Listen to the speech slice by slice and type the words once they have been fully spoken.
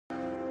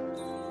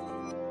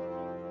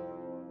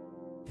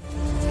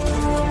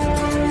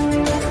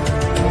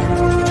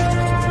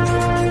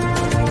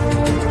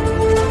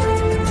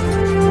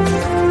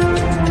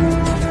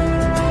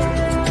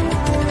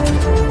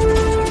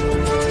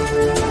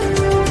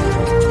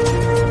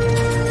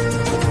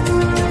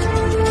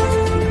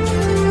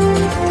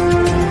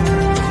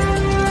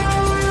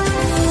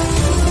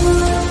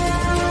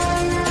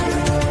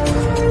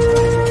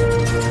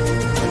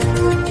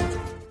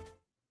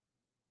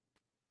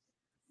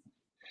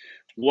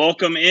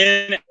Welcome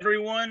in,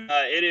 everyone.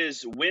 It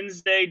is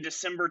Wednesday,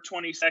 December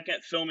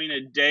 22nd, filming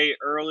a day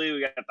early.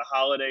 We got the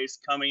holidays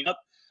coming up.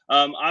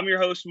 I'm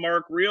your host,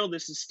 Mark Reel.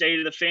 This is State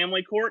of the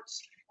Family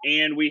Courts,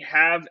 and we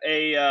have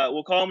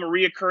we'll call him a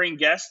reoccurring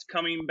guest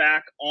coming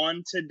back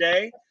on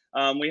today.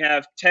 We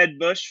have Ted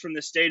Bush from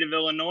the state of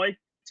Illinois.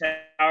 Ted,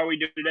 how are we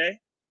doing today?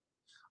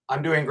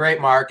 I'm doing great,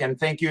 Mark, and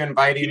thank you for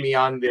inviting me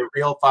on the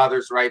Real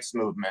Fathers' Rights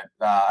movement.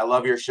 I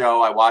love your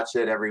show. I watch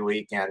it every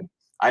week, and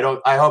I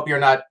hope you're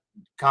not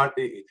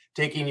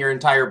taking your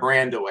entire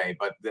brand away,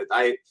 but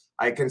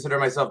I consider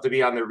myself to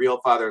be on the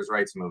Real Fathers'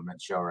 Rights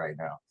movement show right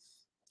now.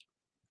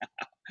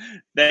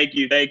 Thank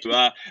you.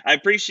 I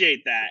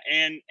appreciate that,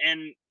 and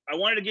I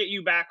wanted to get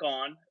you back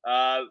on.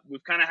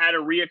 We've kind of had a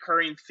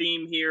reoccurring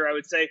theme here. I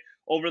would say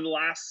over the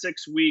last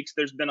 6 weeks,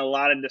 there's been a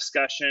lot of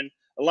discussion,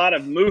 a lot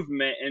of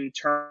movement in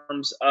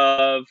terms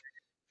of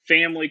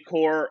family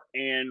court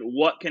and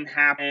what can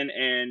happen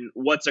and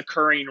what's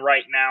occurring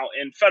right now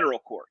in federal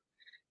court.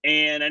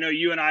 And I know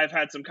you and I have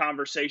had some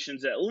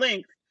conversations at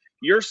length.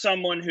 You're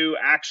someone who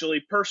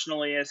actually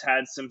personally has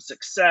had some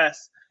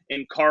success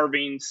in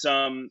carving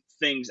some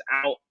things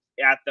out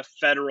at the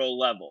federal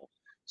level.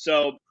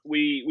 So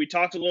we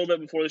talked a little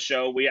bit before the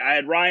show. I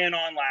had Ryan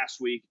on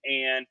last week,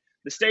 and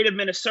the state of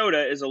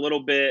Minnesota is a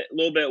little bit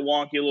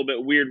wonky, a little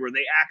bit weird, where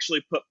they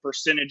actually put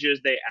percentages,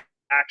 they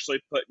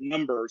actually put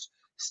numbers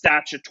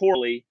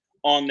statutorily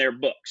on their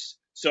books.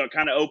 So it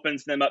kind of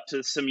opens them up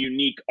to some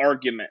unique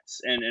arguments,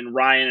 and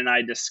Ryan and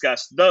I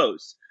discussed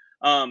those.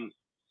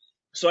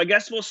 So I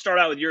guess we'll start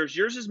out with yours.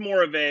 Yours is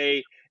more of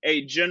a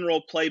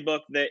general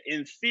playbook that,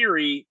 in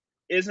theory,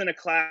 isn't a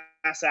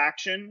class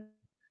action,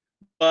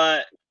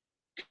 but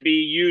could be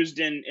used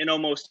in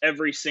almost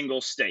every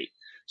single state.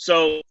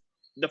 So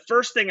the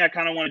first thing I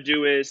kind of want to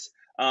do is,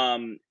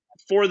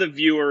 for the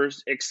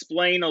viewers,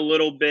 explain a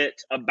little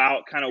bit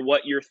about kind of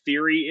what your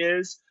theory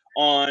is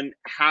on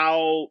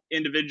how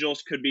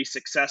individuals could be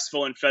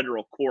successful in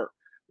federal court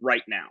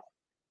right now.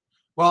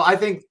 Well, I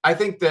think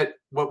that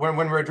when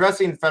we're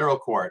addressing federal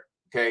court,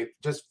 okay,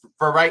 just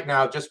for right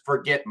now, just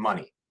forget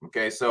money.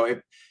 Okay,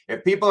 so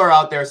if people are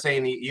out there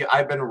saying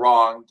I've been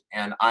wronged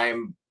and I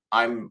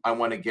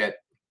want to get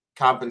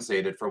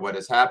compensated for what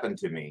has happened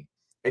to me,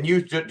 and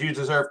you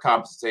deserve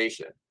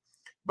compensation,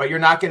 but you're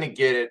not going to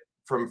get it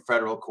from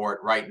federal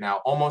court right now,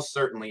 almost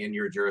certainly in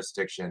your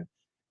jurisdiction.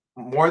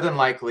 More than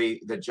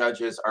likely, the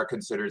judges are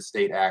considered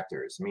state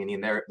actors,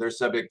 meaning they're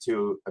subject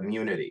to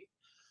immunity.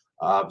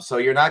 So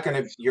you're not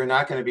going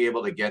to be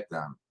able to get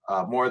them.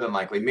 More than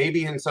likely,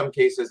 maybe in some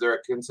cases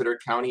they're considered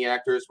county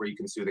actors, where you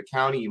can sue the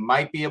county. You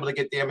might be able to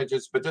get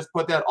damages, but just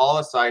put that all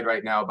aside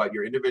right now about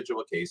your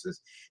individual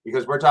cases,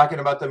 because we're talking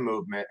about the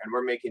movement and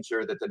we're making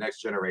sure that the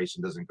next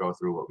generation doesn't go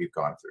through what we've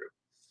gone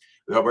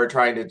through. We're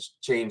trying to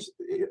change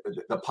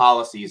the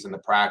policies and the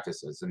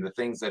practices and the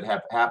things that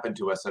have happened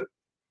to us that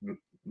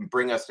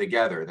bring us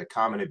together, the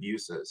common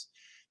abuses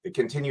that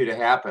continue to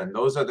happen.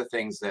 Those are the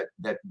things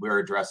that we're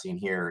addressing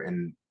here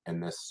in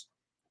this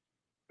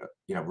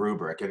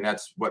rubric, and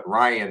that's what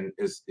Ryan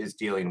is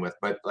dealing with.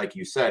 But like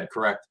you said,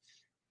 correct,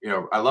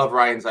 I love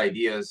Ryan's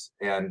ideas,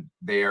 and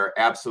they are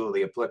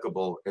absolutely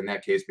applicable in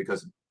that case,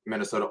 because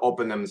Minnesota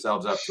opened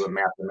themselves up to a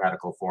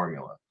mathematical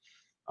formula,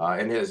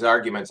 and his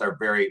arguments are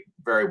very,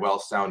 very well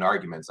sound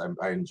arguments.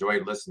 I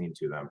enjoyed listening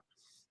to them.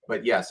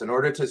 But yes, in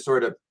order to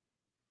sort of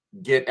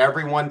get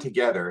everyone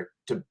together,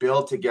 to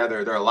build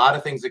together, there are a lot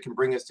of things that can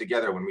bring us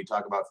together when we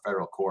talk about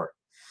federal court.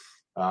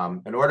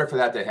 In order for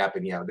that to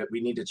happen, that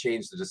we need to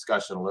change the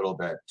discussion a little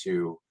bit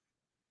to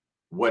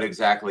what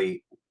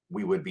exactly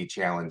we would be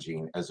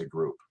challenging as a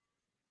group.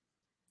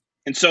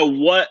 And so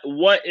what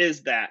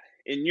is that,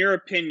 in your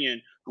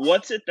opinion?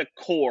 What's at the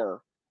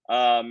core?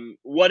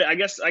 What I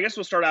guess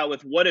we'll start out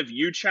with, what have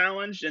you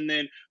challenged, and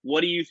then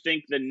what do you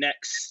think the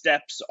next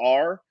steps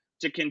are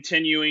to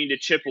continuing to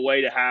chip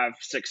away to have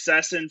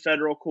success in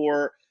federal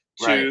court,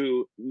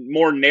 to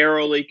more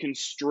narrowly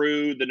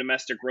construe the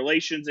domestic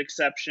relations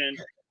exception?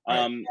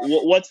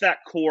 What's that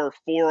core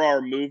for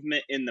our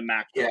movement in the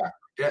macro?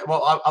 Yeah.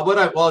 Well, what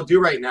I'll do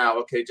right now,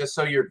 okay, just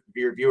so your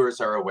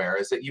viewers are aware,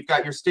 is that you've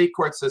got your state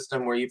court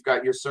system where you've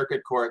got your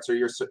circuit courts, or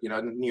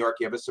in New York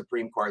you have a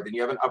Supreme Court, then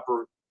you have an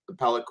upper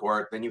appellate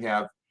court, then you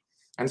have,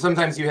 and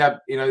sometimes you have,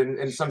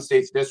 in some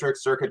states, district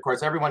circuit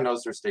courts. Everyone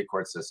knows their state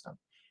court system.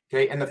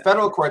 Okay, in the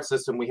federal court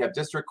system, we have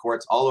district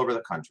courts all over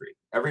the country,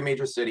 every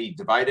major city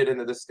divided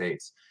into the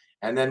states,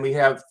 and then we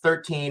have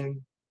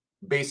 13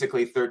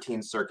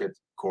 circuit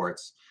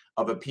courts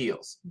of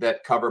appeals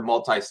that cover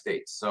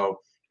multi-states. So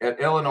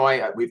at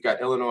Illinois, we've got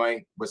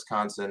Illinois,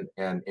 Wisconsin,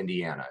 and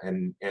Indiana.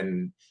 And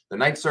in the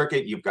Ninth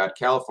Circuit, you've got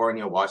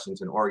California,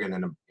 Washington, Oregon,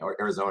 and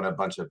Arizona, a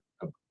bunch of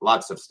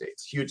lots of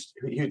states, huge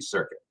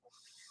circuit.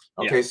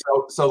 Okay,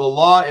 so the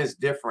law is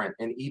different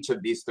in each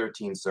of these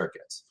 13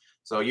 circuits.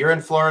 So you're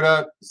in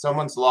Florida,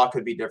 someone's law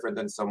could be different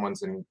than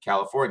someone's in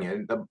California.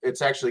 And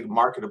it's actually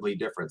markedly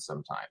different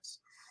sometimes.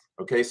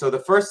 Okay, so the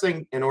first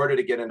thing in order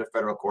to get into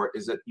federal court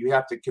is that you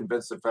have to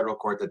convince the federal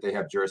court that they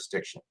have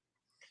jurisdiction.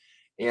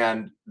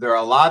 And there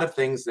are a lot of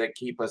things that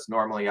keep us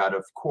normally out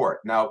of court.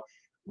 Now,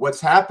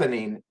 what's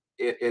happening,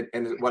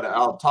 and what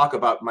I'll talk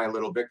about my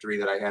little victory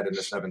that I had in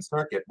the Seventh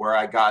Circuit, where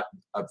I got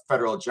a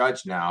federal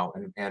judge now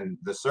and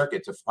the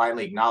circuit to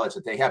finally acknowledge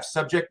that they have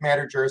subject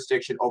matter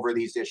jurisdiction over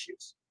these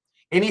issues.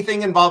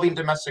 Anything involving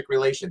domestic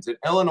relations. In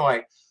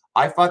Illinois,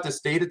 I fought the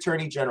state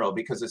attorney general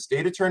because the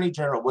state attorney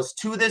general was,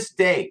 to this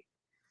day,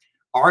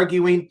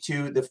 arguing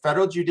to the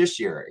federal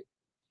judiciary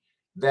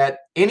that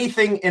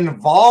anything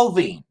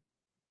involving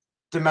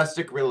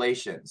domestic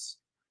relations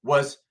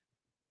was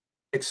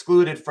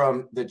excluded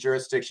from the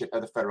jurisdiction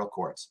of the federal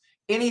courts.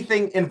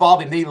 Anything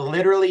involving, they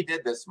literally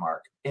did this,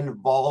 Mark,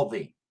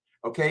 involving,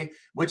 okay,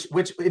 which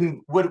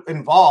would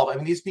involve, I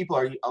mean, these people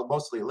are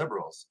mostly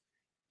liberals,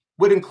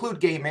 would include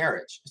gay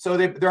marriage. So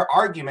their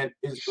argument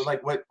is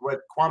like what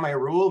Kwame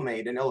Arul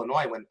made in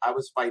Illinois when I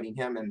was fighting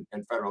him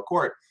in federal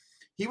court.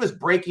 He was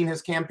breaking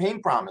his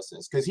campaign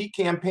promises because he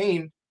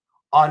campaigned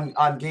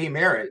on gay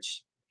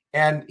marriage.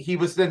 And he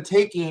was then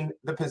taking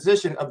the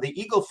position of the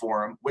Eagle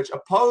Forum, which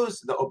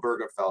opposed the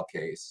Obergefell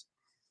case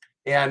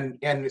and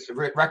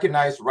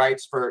recognized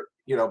rights for,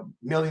 you know,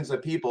 millions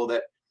of people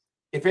that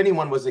if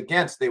anyone was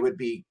against, they would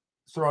be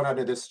thrown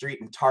onto the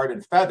street and tarred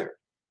and feathered.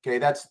 Okay,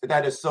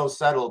 that is so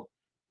settled.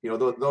 You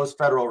know, those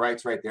federal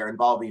rights right there,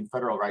 involving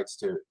federal rights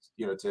to,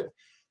 you know, to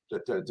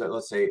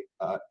let's say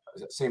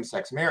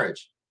same-sex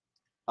marriage.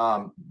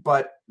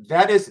 But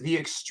that is the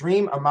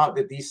extreme amount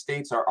that these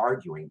states are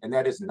arguing, and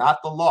that is not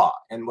the law.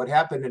 And what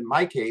happened in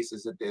my case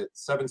is that the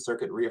Seventh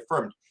Circuit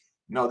reaffirmed,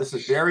 no, this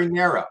is very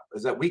narrow,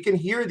 is that we can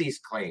hear these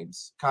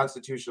claims,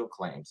 constitutional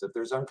claims, if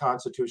there's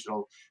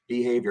unconstitutional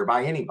behavior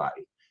by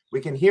anybody. We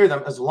can hear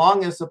them as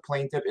long as the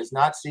plaintiff is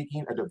not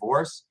seeking a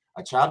divorce,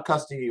 a child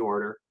custody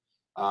order,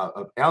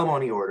 an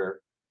alimony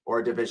order, or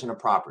a division of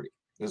property.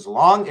 As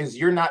long as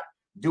you're not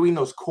doing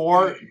those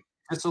core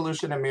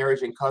dissolution of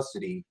marriage and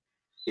custody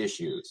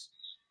issues.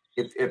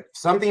 If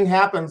something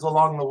happens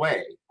along the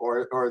way,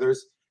 or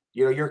there's,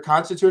 you know, your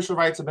constitutional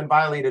rights have been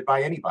violated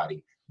by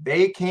anybody,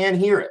 they can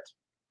hear it.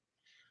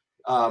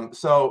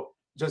 So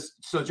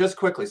just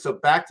quickly, so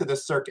back to the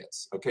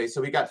circuits. Okay, so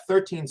we got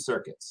 13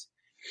 circuits,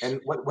 and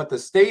what the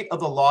state of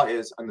the law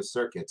is on the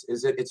circuits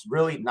is that it's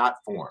really not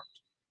formed.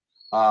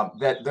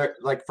 That there,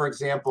 like for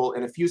example,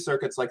 in a few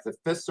circuits, like the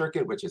Fifth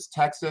Circuit, which is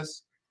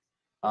Texas.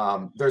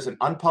 There's an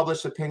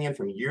unpublished opinion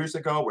from years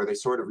ago where they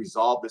sort of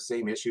resolved the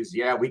same issues.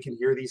 Yeah, we can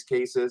hear these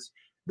cases.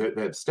 The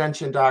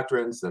abstention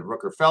doctrines, the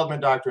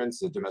Rooker-Feldman doctrines,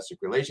 the domestic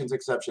relations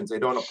exceptions, they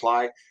don't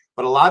apply.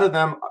 But a lot of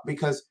them,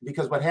 because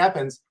what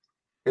happens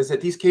is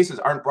that these cases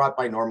aren't brought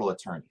by normal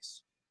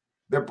attorneys.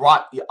 They're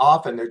brought,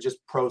 often they're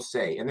just pro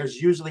se, and there's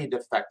usually a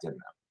defect in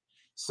them.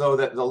 So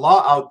that the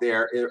law out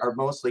there are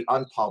mostly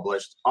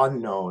unpublished,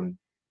 unknown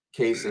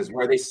cases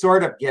where they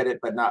sort of get it,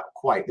 but not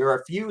quite. There are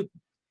a few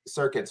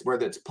circuits where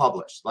it's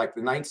published, like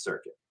the Ninth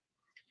Circuit.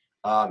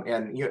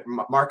 And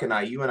Mark and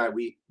I,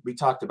 we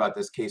talked about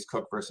this case,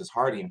 Cook versus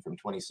Harding from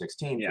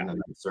 2016 from the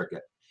Ninth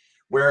Circuit,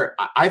 where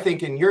I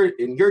think in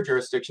your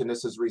jurisdiction,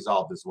 this is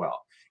resolved as well.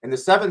 In the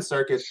Seventh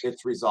Circuit,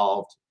 it's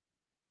resolved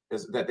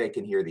is that they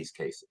can hear these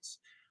cases.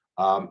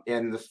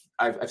 And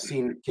I've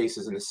seen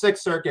cases in the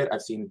Sixth Circuit.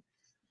 I've seen,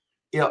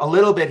 you know, a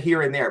little bit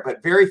here and there,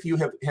 but very few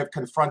have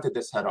confronted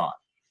this head on.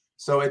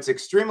 So it's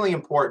extremely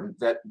important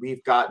that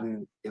we've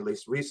gotten, at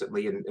least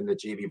recently in the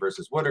JB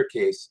versus Woodard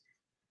case,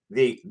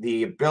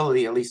 the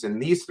ability, at least in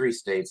these three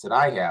states that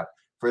I have,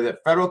 for the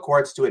federal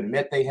courts to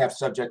admit they have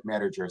subject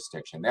matter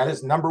jurisdiction. That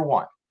is number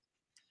one.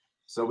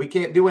 So we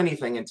can't do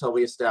anything until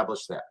we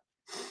establish that.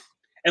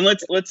 And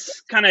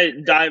let's kind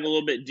of dive a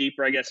little bit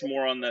deeper, I guess,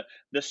 more on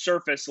the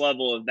surface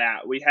level of that.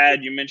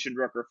 You mentioned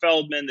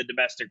Rooker-Feldman, the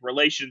domestic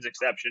relations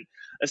exception.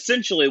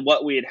 Essentially,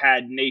 what we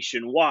had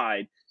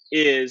nationwide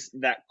is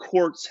that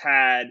courts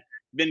had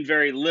been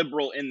very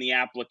liberal in the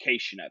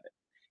application of it.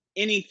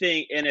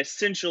 Anything, and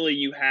essentially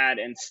you had,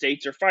 and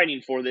states are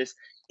fighting for this,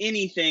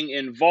 anything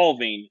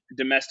involving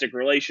domestic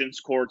relations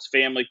courts,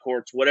 family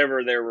courts,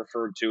 whatever they're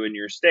referred to in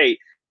your state,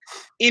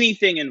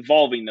 anything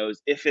involving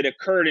those, if it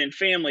occurred in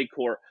family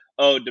court,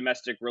 oh,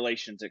 domestic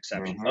relations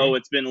exception. Mm-hmm. Oh,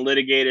 it's been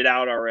litigated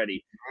out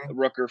already,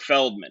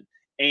 Rooker-Feldman.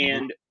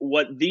 And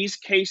what these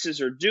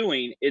cases are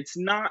doing, it's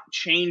not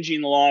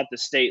changing the law at the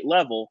state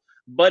level,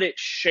 but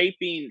it's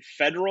shaping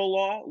federal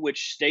law,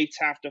 which states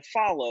have to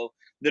follow,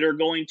 that are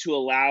going to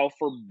allow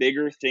for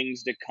bigger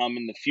things to come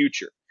in the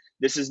future.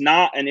 This is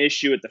not an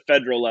issue at the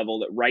federal level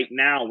that right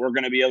now we're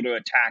going to be able to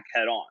attack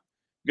head on.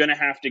 Going to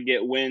have to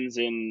get wins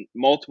in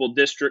multiple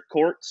district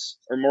courts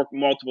or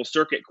multiple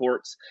circuit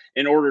courts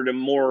in order to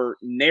more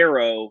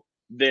narrow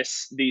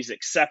these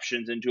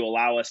exceptions and to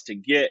allow us to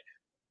get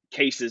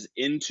cases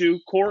into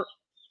court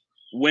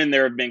when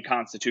there have been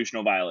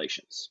constitutional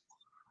violations.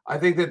 I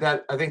think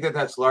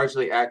that's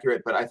largely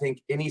accurate, but I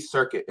think any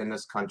circuit in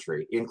this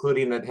country,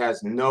 including that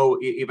has no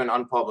even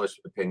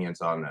unpublished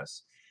opinions on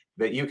this,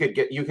 that you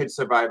could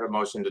survive a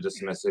motion to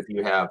dismiss if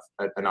you have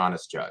an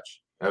honest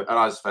judge, an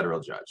honest federal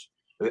judge.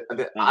 I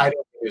don't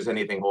think there's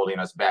anything holding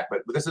us back,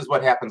 but this is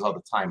what happens all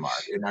the time,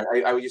 Mark.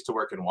 And I used to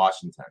work in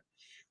Washington,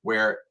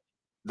 where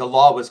the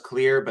law was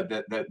clear, but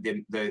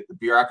the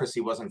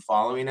bureaucracy wasn't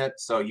following it.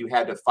 So you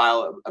had to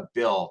file a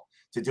bill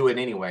to do it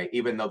anyway,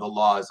 even though the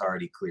law is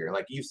already clear.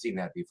 Like you've seen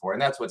that before,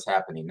 and that's what's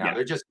happening now. Yeah.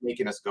 They're just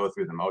making us go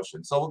through the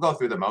motions. So we'll go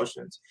through the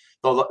motions.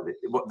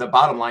 The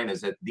bottom line is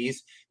that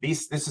this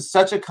is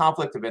such a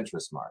conflict of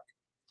interest, Mark,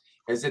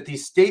 is that the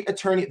state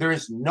attorney, there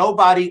is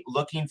nobody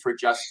looking for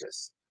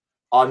justice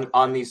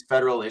on these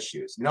federal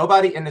issues.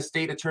 Nobody in the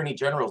state attorney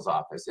general's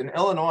office. In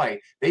Illinois,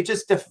 they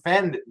just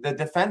defend the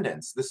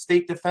defendants, the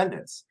state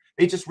defendants.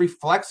 They just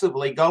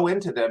reflexively go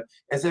into them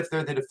as if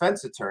they're the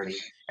defense attorney,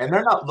 and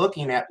they're not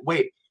looking at,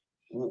 wait,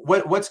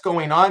 what's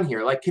going on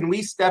here? Like, can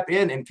we step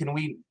in and can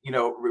we,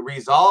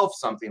 resolve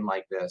something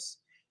like this?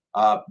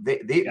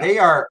 They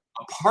are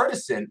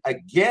partisan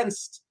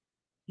against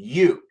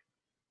you,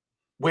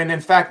 when in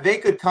fact they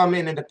could come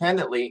in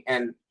independently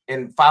and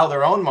file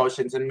their own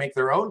motions and make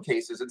their own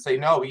cases and say,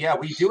 no, yeah,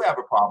 we do have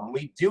a problem.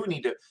 We do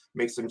need to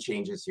make some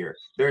changes here.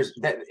 There's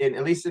that,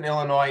 at least in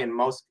Illinois and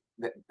most,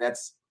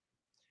 that's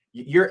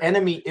your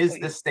enemy is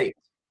the state.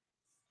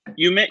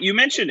 You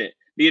mentioned it.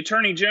 The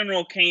attorney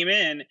general came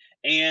in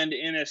and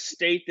in a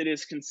state that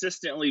is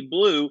consistently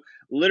blue,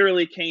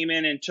 literally came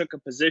in and took a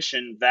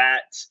position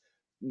that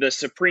the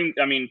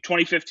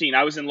 2015,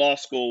 I was in law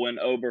school when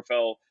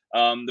Obergefell,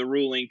 the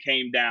ruling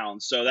came down.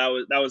 So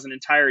that was an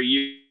entire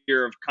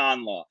year of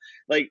con law.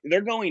 Like,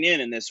 they're going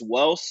in this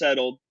well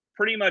settled,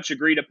 pretty much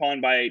agreed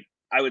upon by,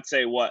 I would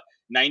say,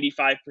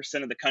 95%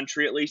 of the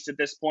country, at least at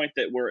this point,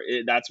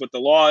 that's what the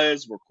law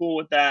is. We're cool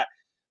with that.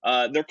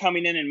 They're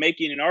coming in and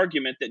making an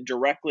argument that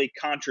directly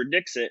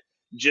contradicts it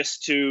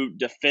just to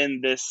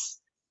defend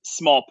this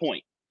small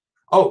point.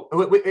 Oh,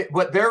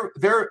 what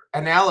their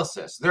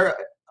analysis,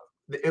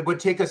 it would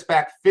take us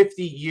back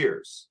 50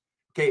 years.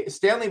 Okay,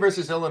 Stanley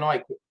versus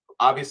Illinois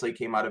obviously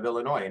came out of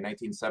Illinois in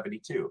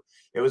 1972.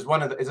 It is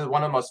one of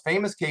the most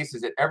famous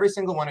cases that every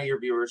single one of your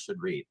viewers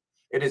should read.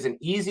 It is an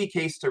easy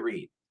case to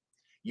read.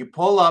 You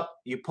pull up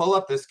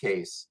this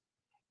case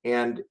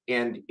and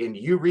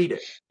you read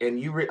it, and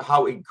you read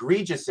how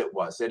egregious it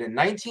was that in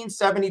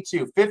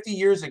 1972, 50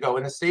 years ago,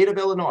 in the state of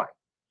Illinois,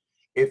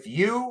 if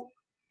you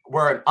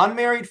were an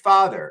unmarried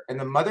father and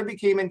the mother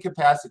became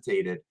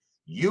incapacitated,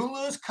 you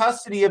lose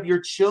custody of your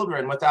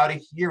children without a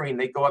hearing.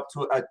 They go up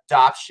to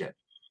adoption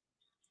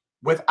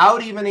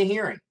without even a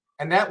hearing.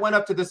 And that went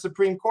up to the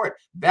Supreme Court.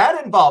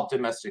 That involved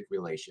domestic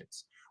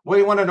relations. Well,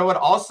 you want to know what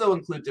also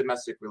include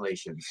domestic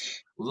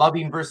relations?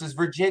 Loving versus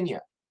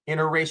Virginia,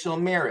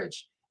 interracial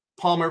marriage.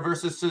 Palmer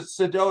versus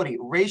Sidoti,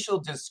 racial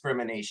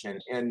discrimination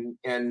in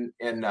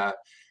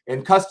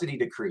custody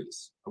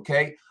decrees.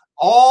 Okay,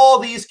 all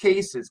these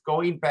cases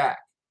going back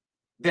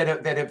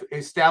that have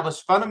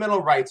established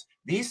fundamental rights,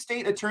 these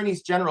state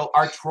attorneys general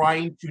are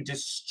trying to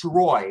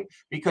destroy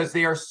because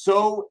they are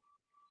so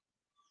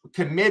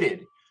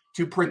committed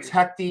to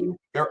protecting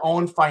their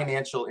own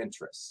financial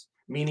interests,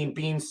 meaning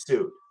being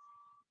sued.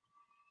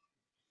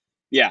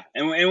 Yeah,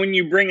 and when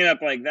you bring it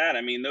up like that,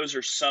 I mean, those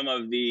are some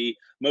of the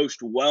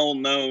most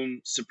well-known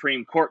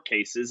Supreme Court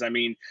cases. I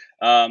mean,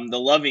 the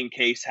Loving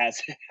case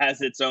has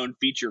its own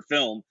feature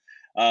film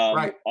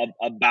Right.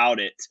 about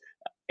it,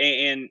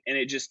 and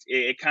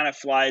it kind of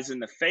flies in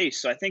the face.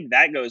 So I think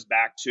that goes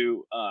back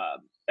to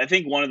I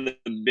think one of the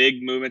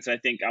big movements. I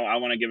think I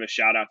want to give a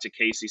shout out to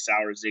Casey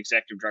Sowers, the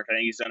executive director. I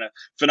think he's done a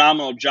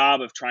phenomenal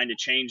job of trying to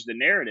change the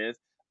narrative.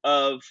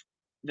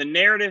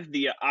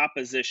 The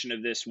opposition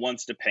of this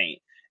wants to paint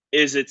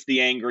is it's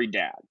the angry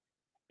dad.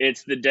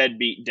 It's the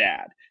deadbeat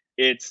dad.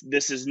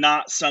 This is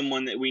not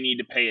someone that we need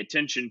to pay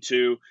attention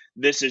to.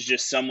 This is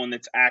just someone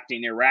that's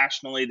acting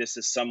irrationally. This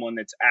is someone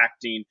that's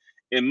acting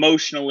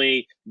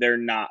emotionally. They're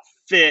not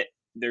fit.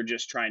 They're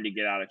just trying to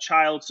get out of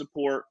child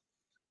support.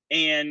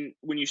 And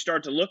when you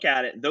start to look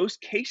at it, those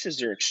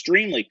cases are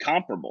extremely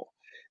comparable.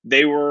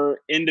 They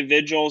were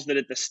individuals that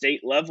at the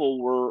state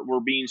level were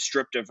being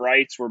stripped of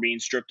rights, were being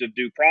stripped of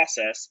due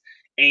process.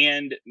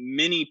 And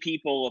many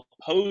people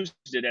opposed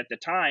it at the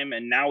time,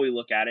 and now we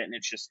look at it and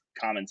it's just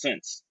common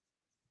sense.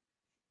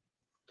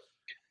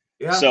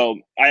 Yeah. So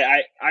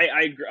I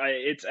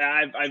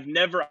I've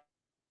never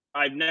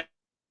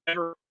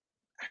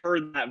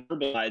heard that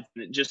verbalized,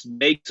 and it just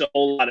makes a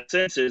whole lot of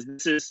sense.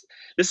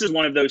 This is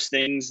one of those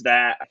things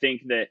that I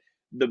think that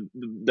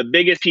the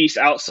biggest piece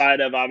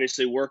outside of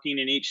obviously working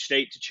in each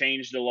state to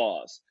change the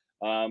laws,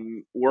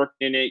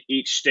 working in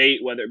each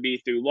state, whether it be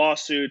through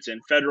lawsuits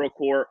and federal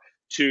court,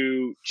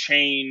 to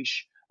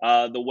change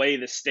the way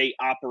the state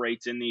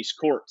operates in these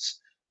courts.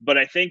 But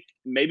I think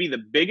maybe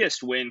the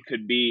biggest win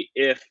could be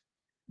if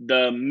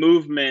the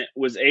movement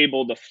was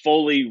able to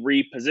fully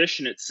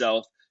reposition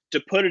itself to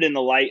put it in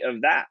the light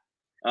of that.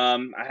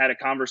 I had a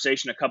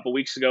conversation a couple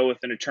weeks ago with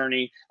an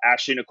attorney,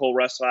 Ashley Nicole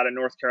Russell out of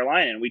North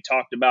Carolina, and we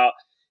talked about,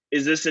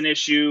 is this an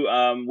issue?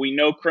 We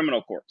know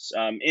criminal courts.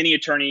 Any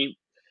attorney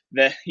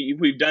that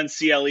we've done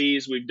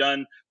CLEs, we've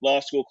done law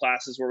school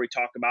classes where we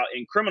talk about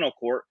in criminal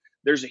court,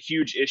 there's a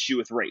huge issue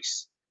with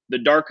race. The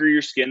darker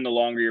your skin, the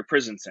longer your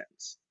prison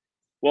sentence.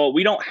 Well,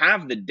 we don't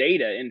have the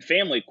data in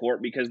family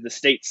court because the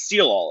states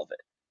seal all of it.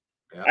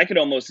 Yeah. I could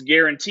almost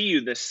guarantee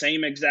you the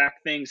same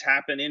exact things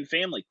happen in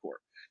family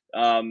court.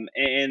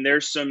 And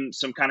there's some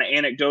kind of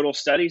anecdotal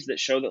studies that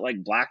show that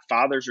like black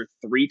fathers are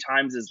 3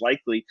 times as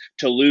likely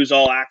to lose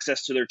all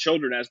access to their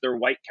children as their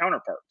white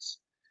counterparts.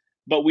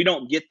 But we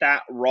don't get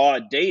that raw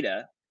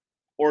data,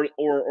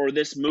 or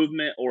this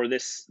movement or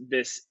this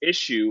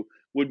issue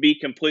would be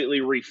completely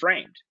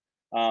reframed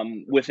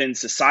within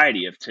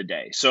society of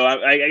today. So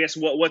I guess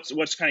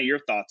what's kind of your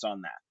thoughts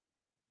on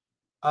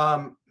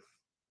that?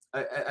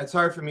 It's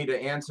hard for me to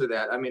answer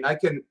that. I mean, I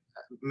can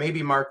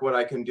maybe, Mark, what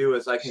I can do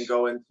is I can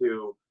go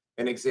into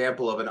an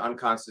example of an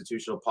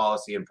unconstitutional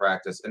policy in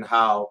practice and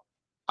how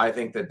I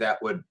think that that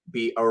would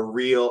be a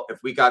real, if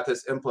we got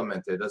this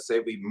implemented, let's say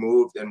we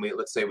moved and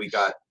let's say we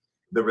got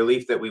the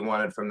relief that we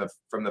wanted from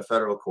the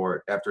federal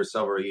court after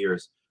several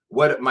years,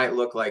 what it might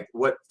look like,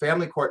 what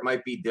family court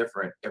might be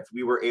different if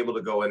we were able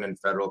to go in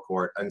federal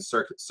court in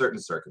certain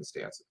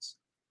circumstances.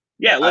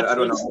 Yeah, I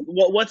don't know.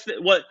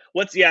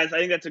 What's yeah, I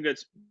think that's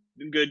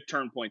a good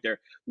turn point there.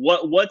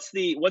 What's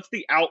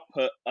the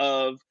output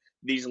of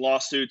these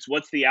lawsuits?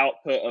 What's the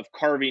output of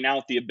carving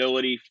out the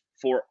ability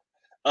for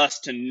us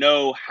to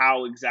know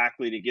how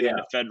exactly to get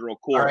into federal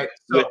court right,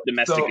 with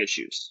domestic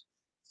issues?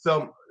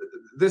 So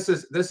this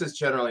is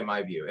generally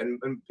my view,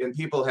 and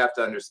people have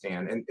to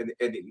understand, and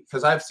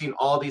because I've seen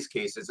all these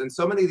cases, and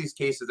so many of these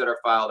cases that are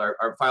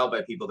filed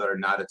by people that are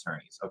not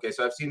attorneys. Okay,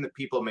 so I've seen that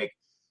people make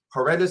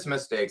horrendous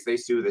mistakes. They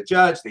sue the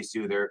judge, they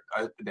sue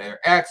their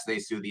ex, they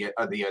sue the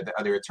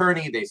other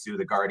attorney, they sue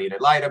the guardian ad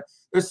litem.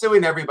 They're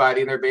suing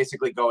everybody, and they're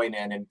basically going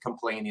in and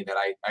complaining that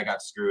I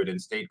got screwed in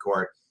state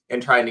court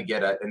and trying to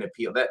get an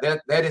appeal.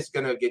 That is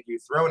going to get you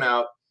thrown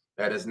out.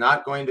 That is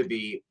not going to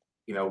be,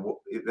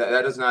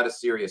 that is not a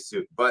serious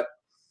suit. But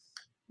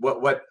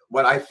what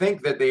I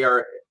think that they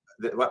are,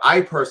 what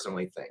I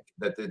personally think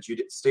that the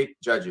state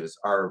judges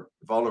are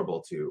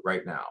vulnerable to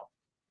right now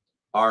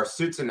are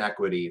suits in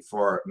equity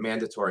for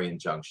mandatory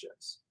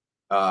injunctions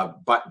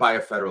by a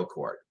federal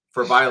court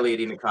for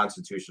violating a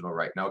constitutional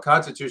right. Now, a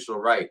constitutional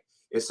right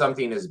is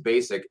something as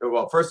basic.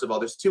 Well, first of all,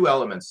 there's 2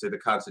 elements to the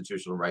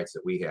constitutional rights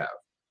that we have,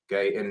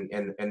 okay,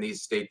 in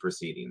these state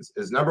proceedings.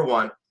 Is number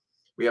one,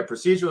 we have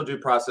procedural due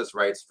process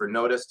rights for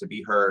notice to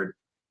be heard,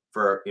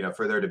 for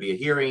there to be a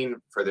hearing,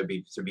 for there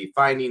to be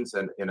findings,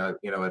 and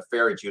a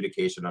fair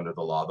adjudication under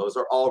the law. Those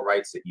are all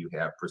rights that you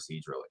have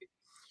procedurally,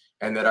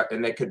 and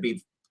that could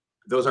be.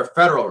 Those are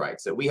federal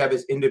rights that we have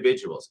as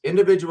individuals,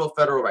 individual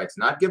federal rights,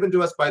 not given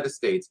to us by the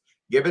states,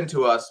 given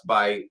to us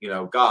by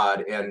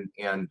God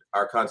and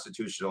our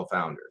constitutional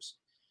founders.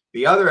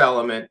 The other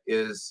element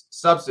is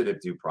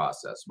substantive due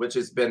process, which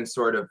has been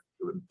sort of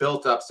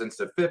built up since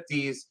the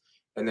 50s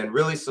and then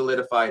really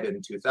solidified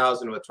in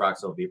 2000 with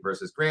Troxell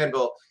versus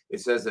Granville.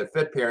 It says that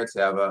fit parents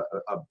have a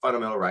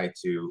fundamental right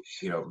to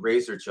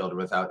raise their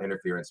children without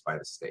interference by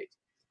the state.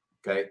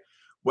 Okay.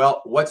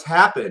 Well, what's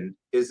happened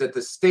is that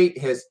the state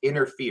has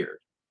interfered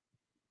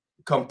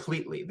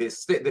completely.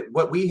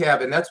 What we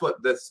have, and that's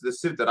what the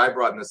suit that I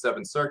brought in the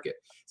Seventh Circuit,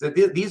 is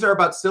that these are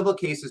about civil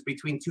cases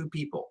between 2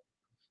 people.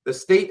 The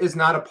state is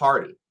not a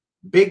party.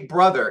 Big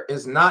Brother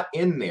is not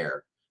in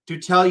there to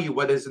tell you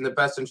what is in the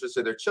best interest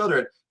of their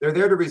children. They're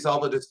there to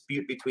resolve a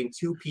dispute between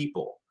 2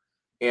 people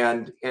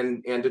and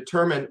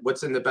determine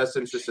what's in the best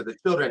interest of the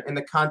children in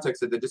the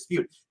context of the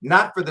dispute,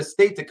 not for the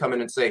state to come in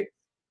and say,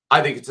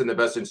 I think it's in the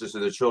best interest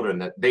of the children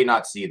that they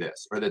not see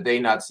this or that they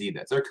not see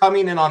this. They're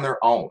coming in on their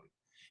own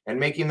and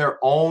making their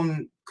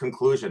own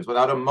conclusions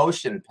without a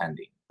motion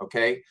pending.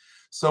 Okay.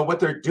 So what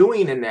they're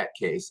doing in that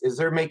case is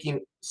they're making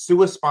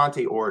sua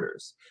sponte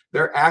orders.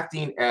 They're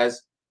acting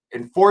as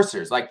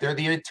enforcers, like they're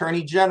the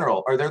attorney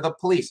general or they're the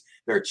police.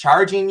 They're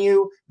charging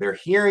you, they're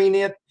hearing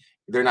it,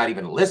 they're not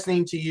even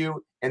listening to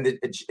you, and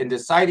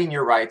deciding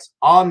your rights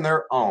on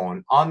their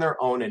own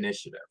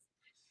initiative.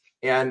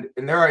 And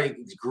there are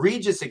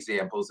egregious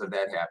examples of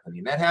that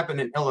happening. That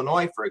happened in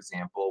Illinois, for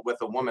example, with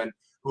a woman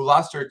who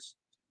lost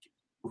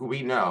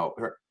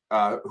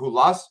who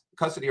lost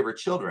custody of her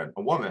children,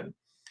 a woman,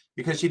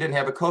 because she didn't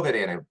have a COVID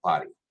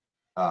antibody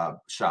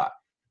shot.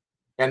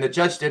 And the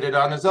judge did it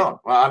on his own.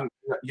 Well,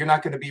 you're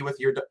not going to be with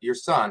your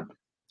son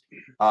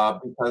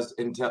because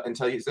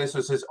until this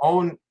was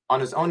on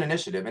his own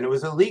initiative, and it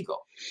was illegal.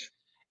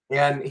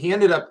 And he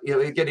ended up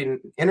getting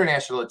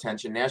international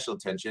attention, national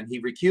attention.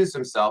 He recused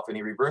himself and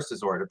he reversed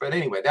his order. But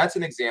anyway, that's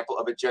an example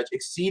of a judge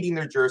exceeding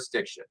their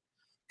jurisdiction,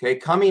 okay,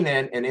 coming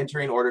in and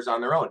entering orders on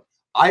their own.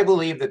 I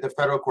believe that the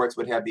federal courts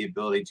would have the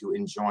ability to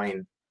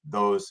enjoin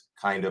those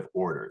kind of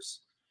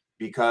orders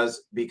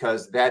because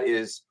that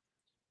is,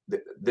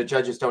 the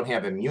judges don't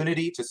have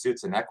immunity to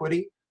suits in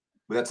equity.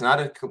 That's not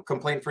a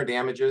complaint for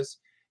damages.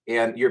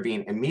 And you're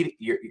being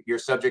you're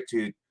subject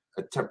to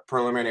a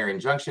preliminary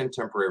injunction,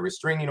 temporary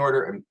restraining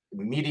order,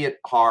 immediate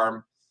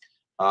harm,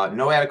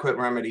 no adequate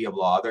remedy of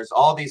law. There's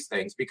all these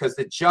things because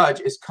the judge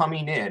is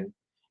coming in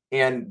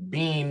and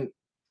being,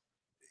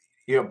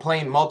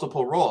 playing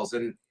multiple roles.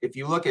 And if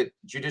you look at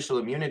judicial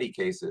immunity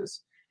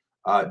cases,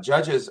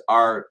 judges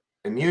are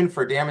immune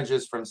for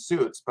damages from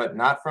suits, but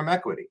not from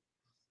equity.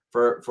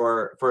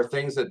 for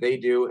things that they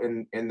do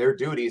in their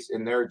duties,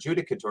 in their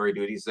adjudicatory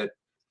duties that,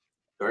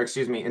 or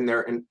excuse me,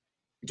 in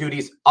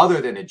duties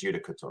other than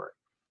adjudicatory.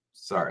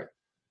 Sorry. Yeah.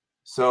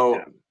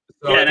 So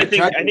so Yeah, if and a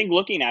judge, I think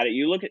looking at it,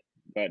 you look at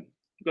go ahead,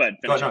 go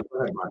finish no, up. go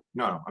ahead, Mark.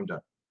 No, I'm done.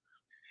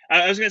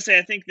 I was going to say,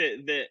 I think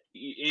that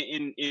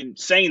in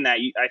saying that,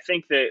 I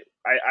think that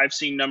I've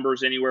seen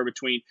numbers anywhere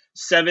between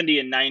 70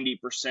 and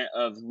 90%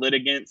 of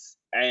litigants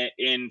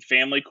in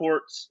family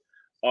courts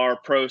are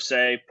pro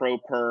se, pro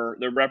per.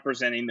 They're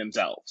representing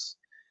themselves,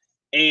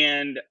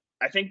 and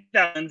I think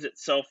that lends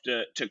itself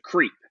to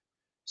creep.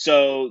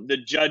 So the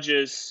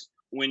judges,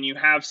 when you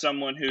have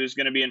someone who's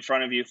going to be in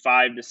front of you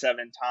 5 to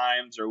 7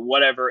 times or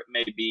whatever it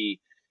may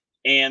be,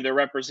 and they're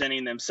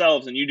representing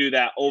themselves, and you do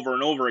that over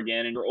and over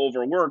again and you're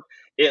overworked,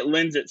 it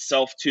lends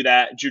itself to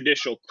that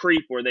judicial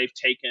creep where they've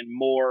taken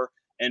more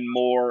and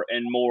more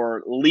and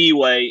more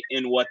leeway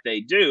in what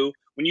they do.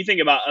 When you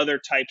think about other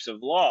types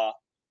of law,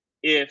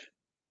 if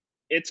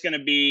it's going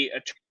to be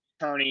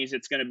attorneys,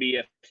 it's going to be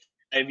a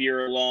 5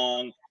 year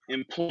long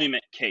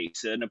employment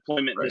case, an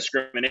employment Right.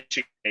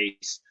 discrimination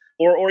case,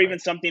 or Right. even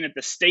something at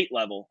the state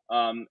level,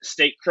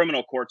 state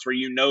criminal courts where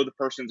you know the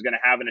person's going to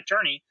have an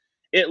attorney.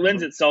 It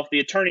lends Mhm. itself, the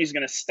attorney is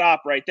going to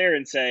stop right there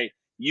and say,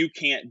 you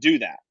can't do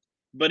that.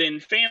 But in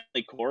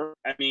family court,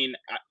 I mean,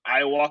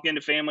 I walk into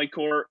family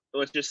court,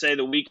 let's just say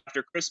the week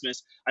after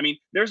Christmas. I mean,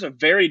 there's a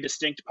very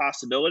distinct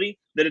possibility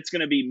that it's going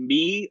to be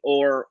me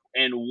or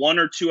and one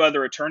or two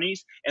other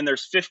attorneys, and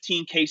there's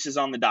 15 cases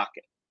on the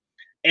docket.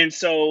 And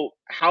so,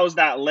 how's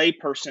that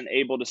layperson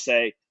able to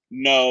say,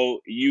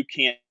 no, you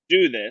can't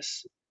do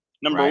this?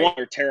 Number one, Right.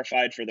 they're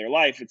terrified for their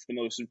life. It's the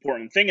most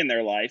important thing in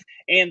their life.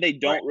 And they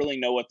Right. don't really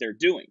know what they're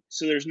doing.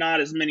 So, there's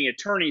not as many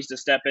attorneys to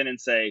step in and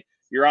say,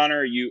 Your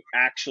Honor, you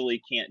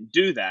actually can't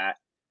do that.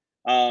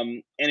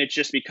 And it's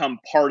just become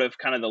part of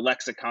kind of the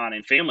lexicon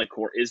in family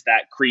court is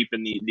that creep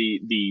and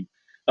the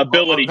Well,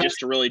 ability that's just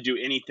to really do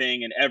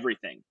anything and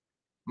everything.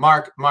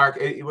 Mark,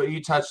 what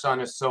you touched on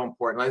is so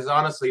important. It's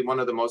honestly one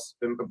of the most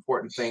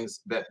important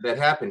things that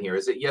happen here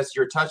is that, yes,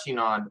 you're touching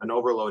on an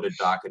overloaded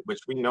docket, which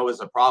we know is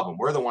a problem.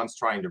 We're the ones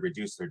trying to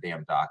reduce their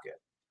damn docket.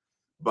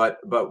 But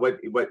Yeah.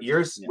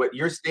 what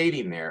you're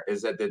stating there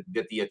is that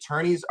the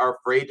attorneys are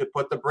afraid to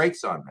put the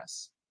brakes on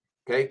this.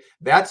 Okay,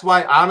 that's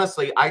why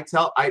honestly, I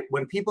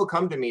when people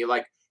come to me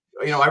like,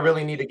 I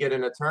really need to get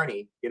an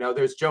attorney.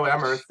 There's Joe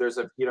Emmerth. There's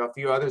a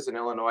few others in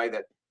Illinois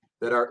that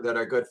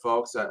are good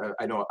folks.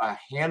 I know a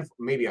handful,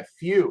 maybe a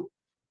few.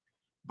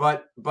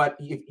 But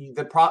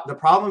the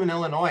problem in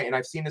Illinois, and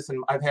I've seen this,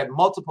 and I've had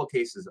multiple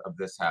cases of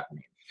this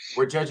happening,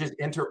 where judges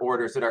enter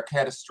orders that are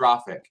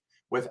catastrophic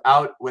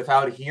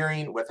without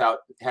hearing, without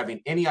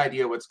having any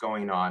idea what's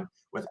going on,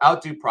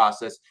 without due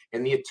process,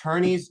 and the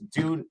attorneys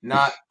do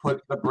not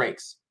put the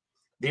brakes.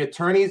 The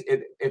attorneys,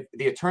 if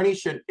the attorney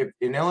should, if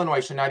in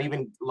Illinois, should not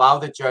even allow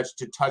the judge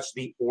to touch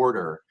the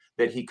order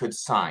that he could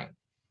sign.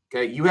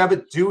 Okay, you have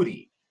a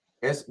duty,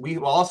 as we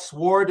all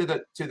swore to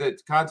the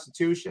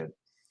Constitution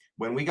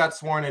when we got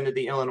sworn into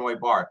the Illinois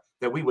bar,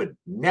 that we would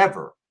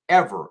never,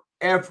 ever,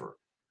 ever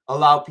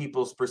allow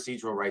people's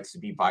procedural rights to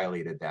be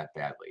violated that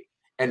badly.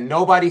 And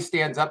nobody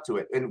stands up to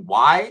it. And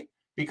why?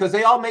 Because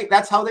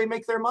that's how they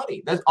make their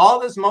money. That's all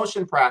this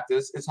motion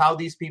practice is how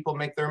these people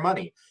make their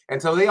money.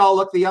 And so they all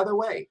look the other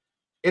way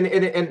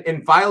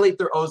and violate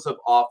their oaths of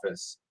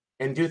office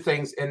and do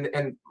things.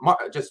 And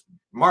just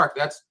Mark,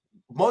 that's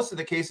most of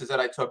the cases that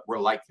I took were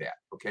like that.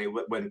 Okay.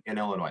 When in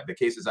Illinois, the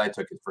cases I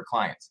took for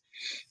clients,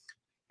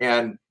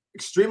 and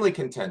extremely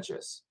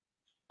contentious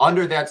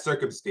under that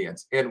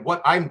circumstance. And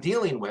what I'm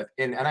dealing with,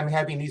 and I'm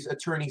having these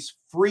attorneys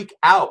freak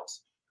out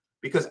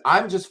because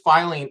I'm just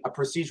filing a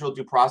procedural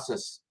due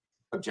process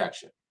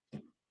objection.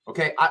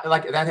 Okay,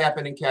 like that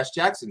happened in Cash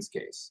Jackson's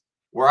case,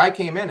 where I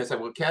came in and said,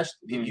 well, Cash,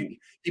 he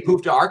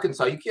moved to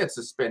Arkansas. You can't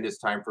suspend his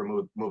time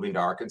for moving to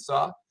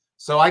Arkansas.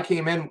 So I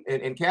came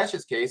in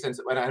Cash's case,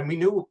 and we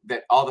knew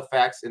that all the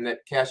facts and that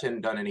Cash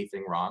hadn't done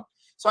anything wrong.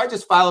 So I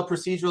just filed a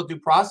procedural due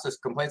process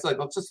complaint. Like,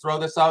 let's just throw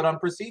this out on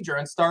procedure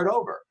and start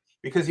over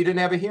because he didn't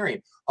have a hearing.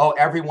 Oh,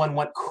 everyone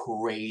went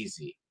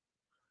crazy.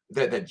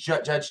 The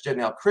Judge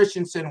Janelle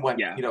Christensen went,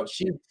 Yeah.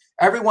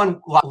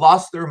 Everyone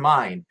lost their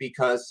mind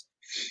because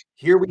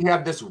here we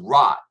have this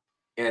rot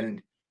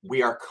and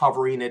we are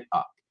covering it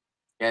up.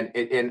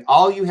 And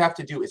all you have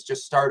to do is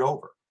just start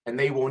over, and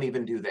they won't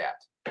even do that.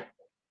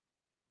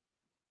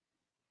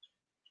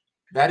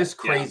 That is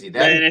crazy.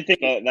 Yeah. And I think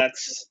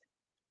that's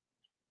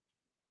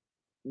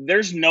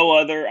there's no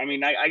other. I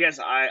mean, I guess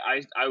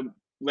I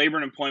labor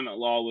and employment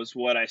law was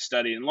what I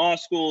studied in law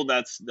school.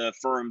 That's the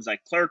firms I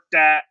clerked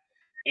at,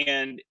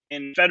 and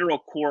in federal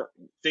court,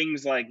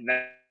 things like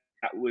that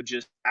would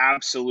just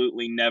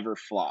absolutely never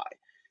fly.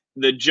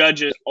 The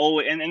judges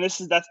always, and that's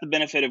the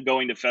benefit of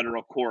going to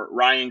federal court.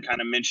 Ryan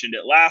kind of mentioned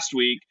it last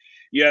week.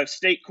 You have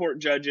state court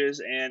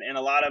judges, and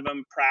a lot of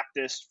them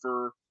practiced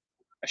for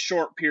a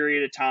short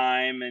period of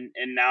time, and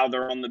now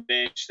they're on the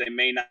bench. They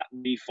may not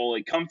be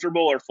fully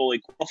comfortable or fully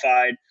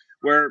qualified,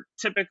 where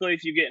typically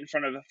if you get in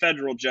front of a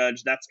federal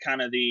judge, that's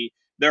kind of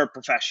they're a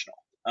professional.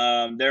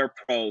 They're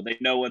pro. They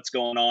know what's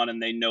going on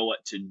and they know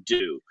what to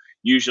do.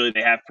 Usually,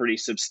 they have pretty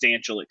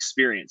substantial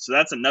experience. So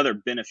that's another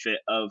benefit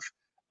of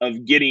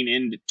getting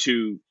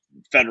into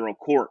federal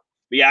court.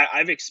 But yeah,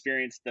 I've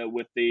experienced that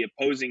with the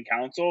opposing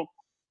counsel.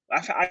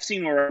 I've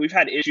seen where we've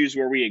had issues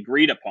where we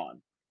agreed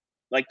upon,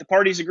 like the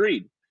parties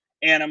agreed.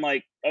 And I'm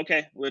like,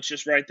 okay, let's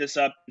just write this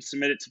up and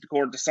submit it to the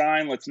court to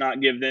sign. Let's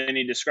not give them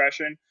any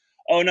discretion.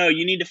 Oh, no,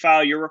 you need to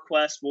file your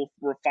request. We'll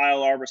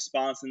file our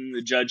response and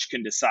the judge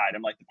can decide.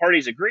 I'm like, the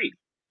parties agreed.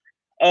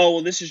 Oh,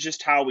 well, this is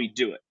just how we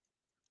do it.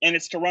 And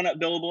it's to run up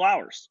billable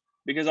hours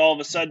because all of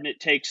a sudden it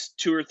takes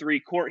 2 or 3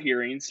 court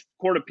hearings,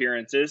 court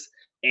appearances,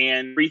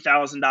 and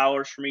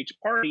 $3,000 from each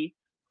party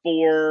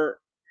for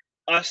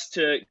us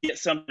to get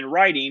something in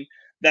writing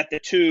that the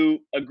two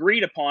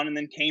agreed upon and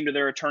then came to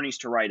their attorneys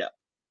to write up.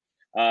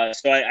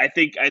 So I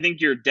think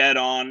you're dead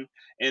on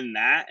in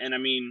that. And I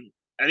mean,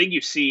 I think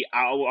you see,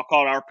 I'll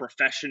call it our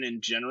profession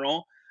in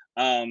general,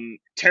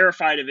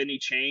 terrified of any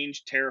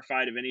change,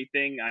 terrified of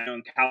anything. I know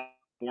in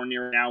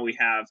California right now we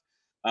have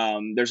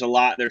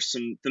there's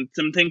some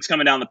things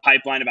coming down the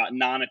pipeline about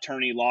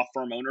non-attorney law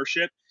firm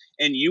ownership,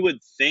 and you would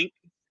think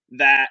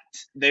that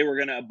they were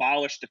going to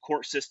abolish the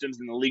court systems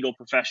and the legal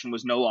profession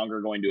was no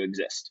longer going to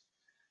exist.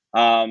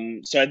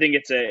 So I think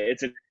it's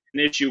an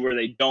issue where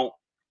they don't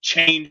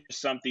change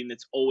something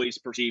that's always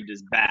perceived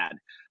as bad.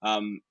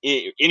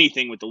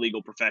 Anything with the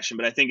legal profession,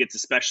 but I think it's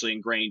especially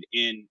ingrained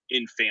in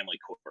family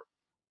court.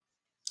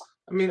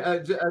 I mean, I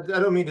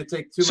don't mean to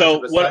take too so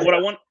much of a what I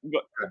want.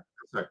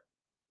 Sorry.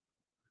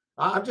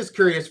 I'm just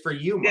curious for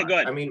you, Mark. Yeah, go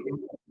ahead. I mean,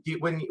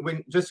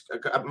 when just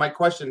my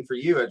question for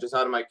you, just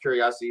out of my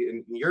curiosity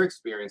in your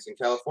experience in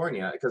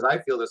California, because I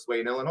feel this way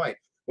in Illinois.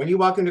 When you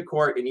walk into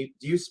court and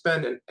do you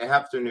spend an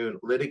afternoon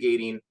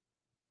litigating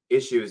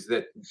issues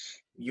that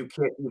you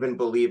can't even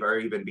believe are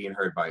even being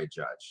heard by a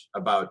judge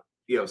about,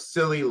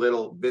 silly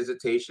little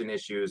visitation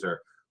issues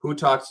or who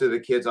talks to the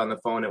kids on the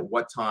phone at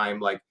what time,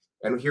 like,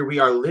 and here we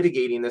are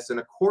litigating this in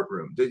a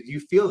courtroom. Did you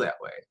feel that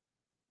way?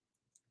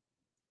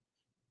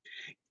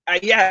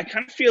 Yeah, I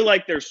kind of feel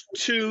like there's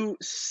 2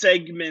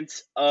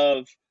 segments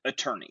of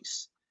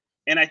attorneys.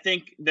 And I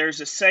think there's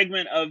a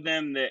segment of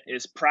them that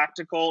is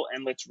practical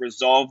and let's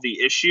resolve the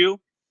issue.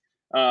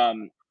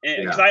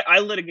 Because I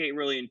litigate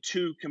really in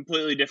 2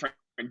 completely different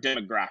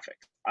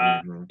demographics.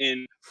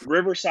 In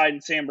Riverside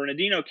and San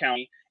Bernardino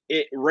County,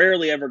 it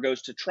rarely ever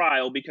goes to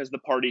trial because the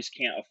parties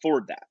can't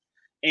afford that.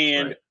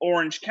 And right.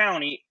 Orange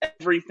County,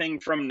 everything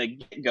from the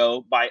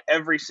get-go by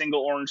every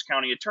single Orange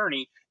County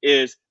attorney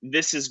is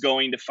this is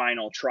going to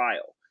final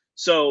trial.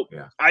 So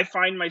I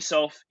find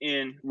myself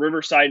in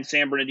Riverside and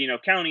San Bernardino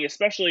County,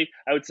 especially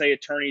I would say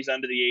attorneys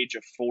under the age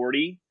of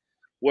 40,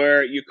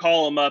 where you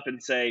call them up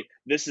and say,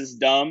 this is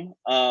dumb.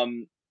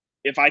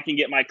 If I can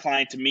get my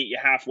client to meet you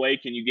halfway,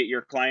 can you get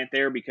your client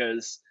there?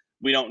 Because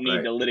we don't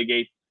need to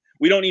litigate.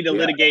 We don't need to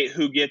litigate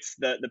who gets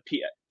the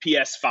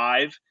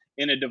PS5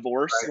 in a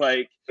divorce. Right.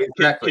 Like,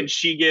 exactly. Can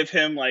she give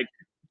him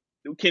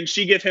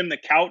the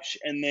couch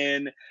and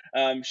then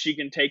she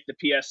can take the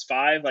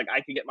PS5? Like,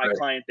 I can get my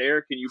client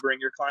there. Can you bring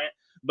your client?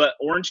 But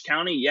Orange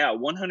County,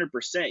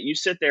 100%. You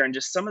sit there and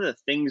just some of the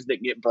things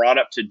that get brought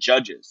up to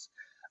judges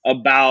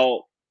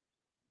about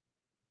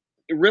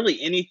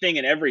really anything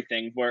and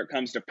everything where it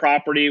comes to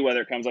property,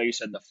 whether it comes, like you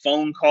said, the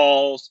phone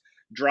calls,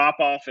 drop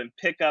off and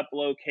pickup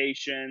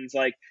locations,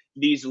 like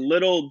these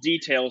little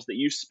details that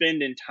you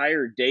spend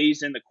entire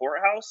days in the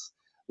courthouse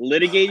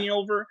litigating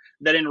over,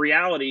 that in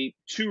reality,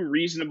 2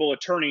 reasonable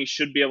attorneys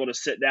should be able to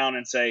sit down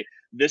and say,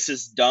 this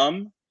is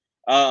dumb.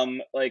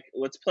 Like,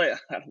 let's play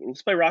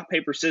rock,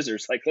 paper,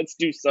 scissors. Like, let's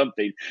do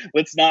something.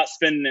 Let's not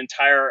spend an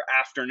entire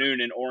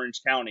afternoon in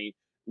Orange County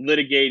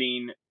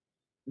litigating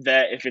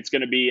that if it's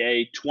going to be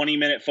a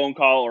 20-minute phone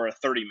call or a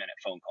 30-minute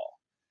phone call.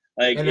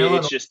 Like,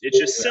 it's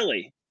just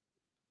silly.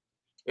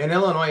 In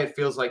Illinois, it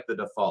feels like the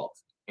default.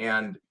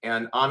 And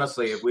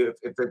honestly, if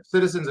the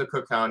citizens of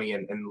Cook County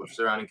and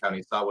surrounding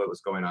counties saw what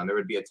was going on, there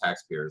would be a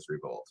taxpayers'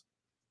 revolt.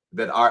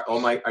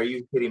 Are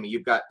you kidding me?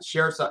 You've got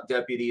sheriff's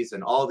deputies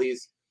and all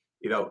these,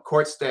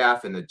 court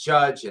staff and the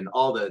judge and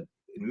all the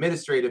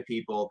administrative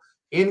people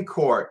in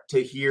court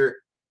to hear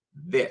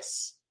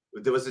this.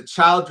 There was a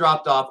child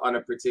dropped off on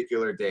a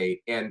particular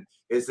date, and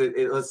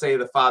let's say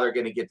the father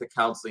going to get the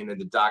counseling and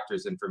the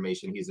doctor's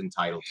information he's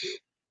entitled to.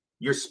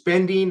 You're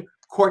spending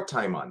court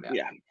time on that.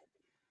 Yeah.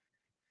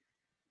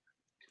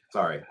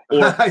 Sorry.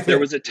 Or there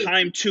was a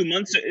time 2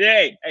 months.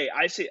 Hey,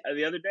 I see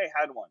the other day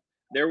had one.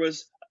 There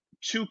was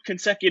 2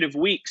 consecutive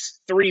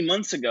weeks, 3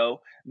 months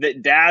ago,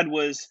 that dad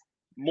was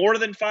more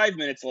than 5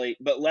 minutes late,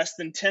 but less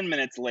than 10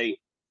 minutes late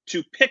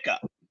to pick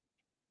up.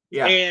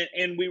 Yeah.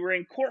 And we were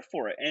in court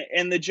for it.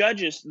 And the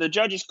judge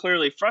is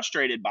clearly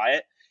frustrated by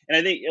it. And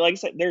I think, like I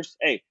said,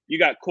 you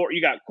got court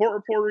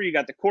reporter, you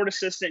got the court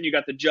assistant, you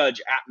got the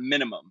judge at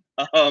minimum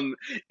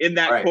in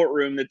that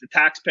courtroom, that the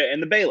taxpayer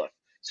and the bailiff.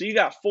 So you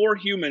got 4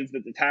 humans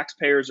that the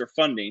taxpayers are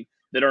funding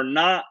that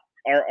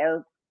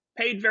are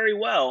paid very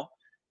well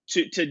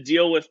to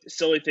deal with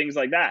silly things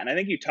like that. And I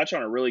think you touch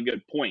on a really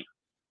good point.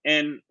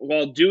 And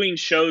while doing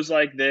shows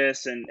like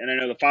this, and I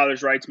know the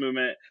Father's Rights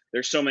Movement,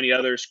 there's so many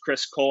others.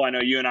 Chris Cole, I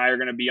know you and I are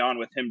going to be on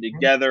with him Mhm,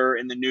 together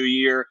in the new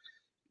year,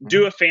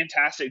 do mhm. a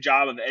fantastic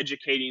job of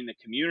educating the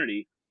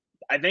community.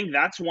 I think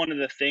that's one of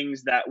the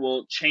things that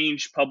will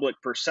change public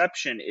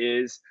perception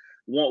is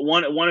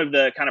one of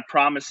the kind of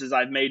promises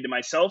I've made to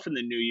myself in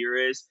the new year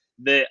is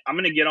that I'm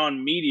going to get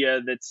on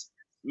media that's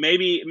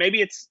maybe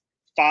it's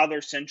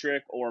father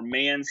centric or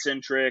man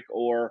centric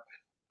or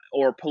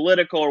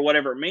political or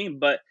whatever it may,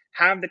 but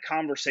have the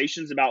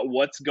conversations about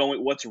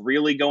what's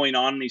really going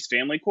on in these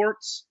family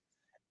courts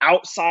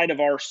outside of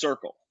our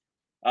circle,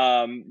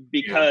 Yeah.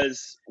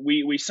 because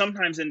we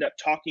sometimes end up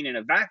talking in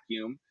a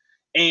vacuum.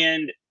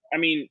 And I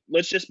mean,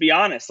 let's just be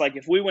honest. Like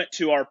if we went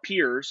to our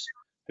peers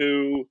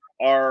who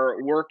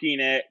are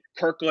working at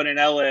Kirkland and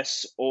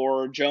Ellis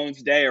or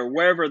Jones Day or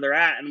wherever they're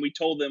at, and we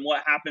told them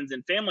what happens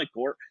in family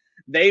court,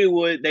 they'd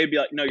be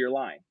like, "No, you're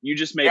lying. You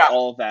just made Yeah.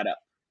 all of that up."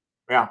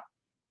 Yeah.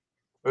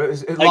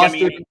 Like Law I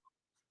mean,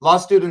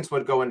 students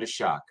would go into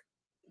shock.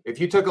 If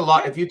you took a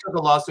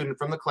law student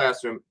from the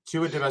classroom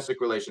to a domestic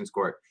relations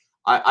court,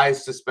 I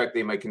suspect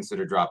they might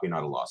consider dropping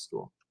out of law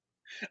school.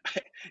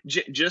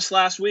 just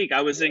last week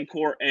I was in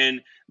court,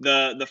 and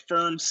the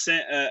firm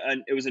sent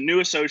it was a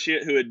new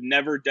associate who had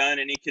never done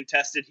any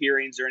contested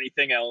hearings or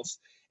anything else,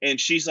 and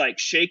she's like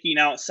shaking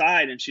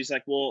outside, and she's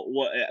like, well,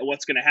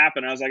 what's going to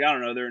happen? And I was like, I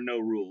don't know, there are no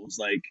rules.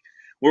 Like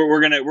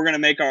we're gonna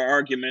make our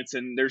arguments,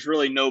 and there's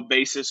really no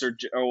basis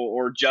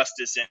or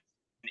justice in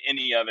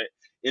any of it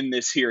in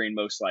this hearing,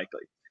 most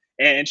likely.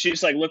 And she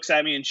just like looks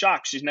at me in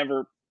shock. She's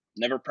never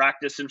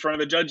practiced in front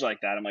of a judge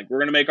like that. I'm like, we're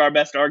going to make our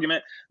best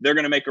argument. They're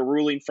going to make a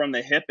ruling from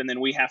the hip, and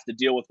then we have to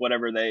deal with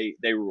whatever they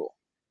rule.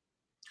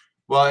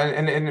 Well,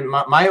 and in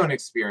my own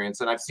experience,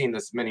 and I've seen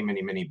this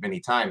many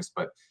times,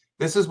 but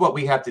this is what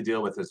we have to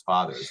deal with as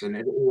fathers,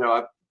 and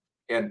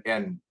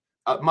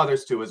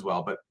mothers too as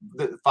well. But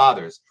the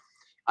fathers,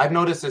 I've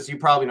noticed this. You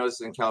probably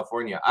noticed in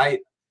California.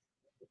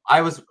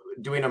 I was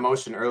doing a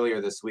motion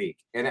earlier this week,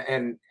 and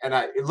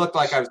it looked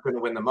like I was going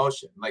to win the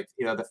motion. Like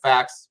the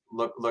facts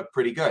look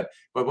pretty good.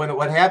 But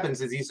what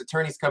happens is these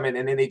attorneys come in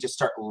and then they just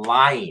start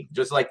lying,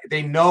 just like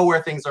they know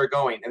where things are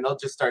going, and they'll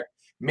just start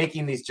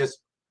making these just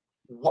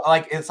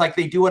like it's like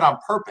they do it on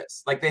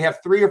purpose. Like they have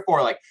three or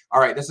four. Like, all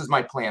right, this is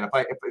my plan.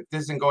 If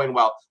this isn't going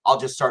well, I'll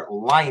just start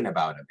lying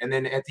about it. And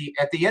then at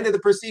the end of the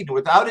proceeding,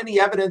 without any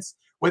evidence,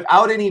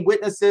 without any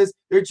witnesses,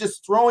 they're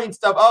just throwing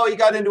stuff. Oh, he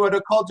got into an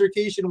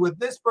altercation with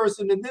this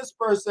person and this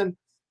person,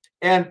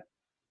 and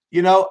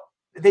you know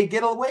they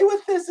get away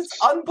with this. It's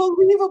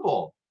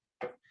unbelievable.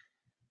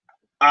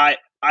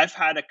 I've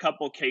had a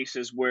couple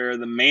cases where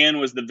the man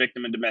was the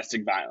victim of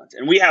domestic violence,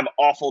 and we have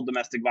awful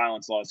domestic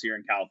violence laws here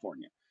in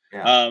California,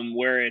 Yeah.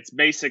 where it's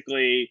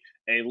basically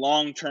a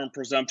long-term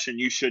presumption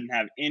you shouldn't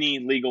have any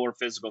legal or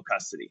physical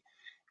custody.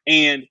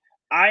 And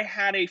I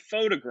had a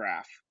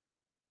photograph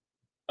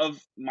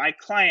of my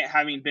client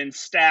having been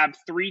stabbed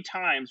 3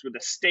 times with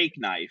a steak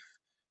knife,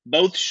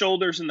 both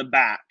shoulders and the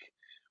back.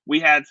 We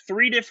had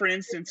 3 different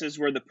instances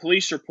where the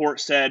police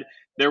report said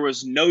there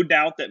was no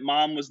doubt that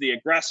mom was the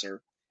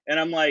aggressor. And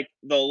I'm like,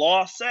 the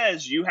law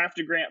says you have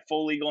to grant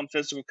full legal and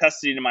physical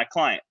custody to my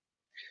client.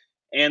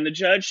 And the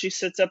judge, she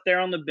sits up there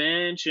on the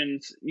bench,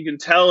 and you can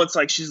tell it's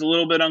like she's a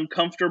little bit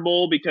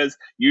uncomfortable because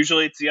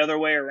usually it's the other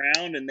way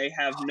around and they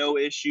have no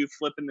issue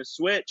flipping the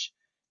switch.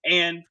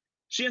 And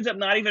she ends up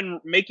not even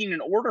making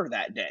an order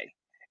that day.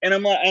 And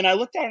I'm like, and I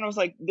looked at her and I was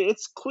like,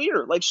 it's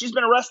clear. Like she's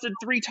been arrested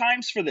 3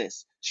 times for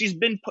this. She's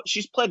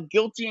pled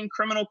guilty in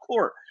criminal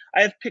court.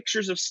 I have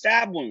pictures of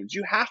stab wounds.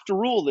 You have to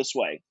rule this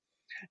way.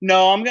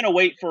 No, I'm going to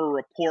wait for a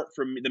report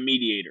from the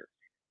mediator.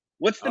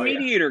 What's the Oh yeah.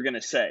 mediator going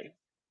to say?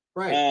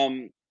 Right.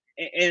 Um,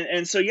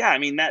 and so yeah, I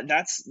mean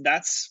that's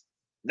the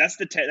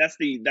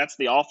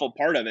awful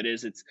part of it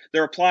is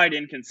they're applied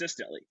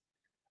inconsistently,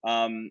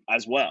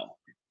 as well.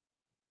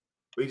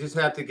 We just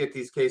have to get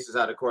these cases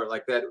out of court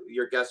like that.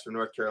 Your guest from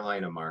North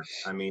Carolina, Mark.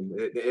 I mean,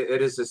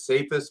 it is the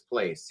safest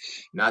place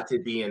not to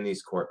be in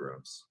these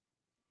courtrooms.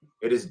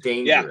 It is Yeah.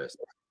 dangerous.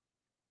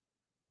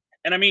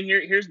 And I mean,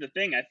 here's the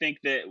thing. I think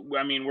that,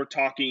 I mean, we're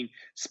talking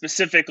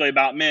specifically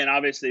about men.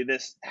 Obviously,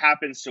 this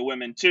happens to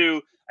women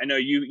too. I know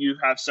you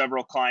have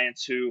several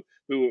clients who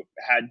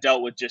had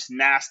dealt with just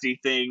nasty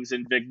things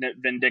and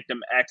vindictive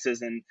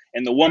exes, and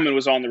the woman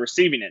was on the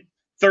receiving end.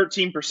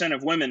 13%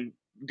 of women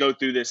go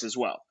through this as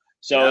well.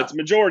 So Yeah. it's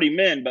majority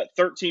men, but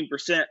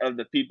 13% of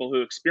the people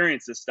who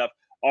experience this stuff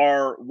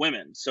are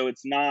women. So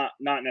it's not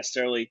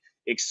necessarily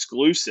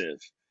exclusive,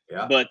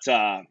 Yeah. but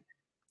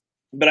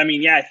I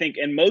mean, yeah, I think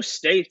in most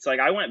states, like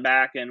I went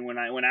back and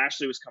when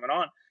Ashley was coming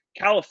on,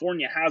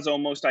 California has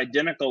almost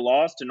identical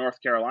laws to North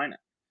Carolina,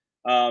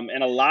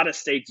 and a lot of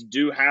states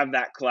do have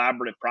that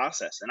collaborative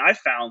process. And I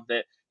found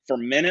that for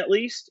men, at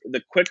least,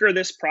 the quicker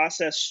this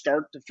process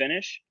start to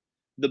finish,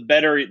 the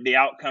better the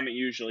outcome it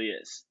usually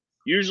is.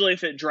 Usually,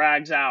 if it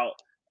drags out,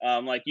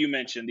 like you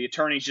mentioned, the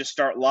attorneys just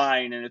start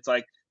lying, and it's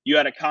like you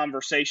had a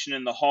conversation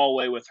in the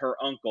hallway with her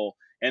uncle,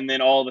 and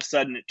then all of a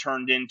sudden it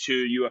turned into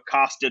you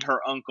accosted her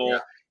Yeah. uncle,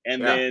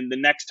 and Yeah. then the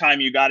next time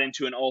you got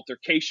into an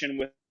altercation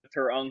with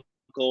her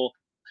uncle,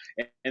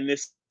 and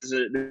this is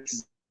a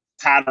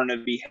pattern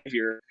of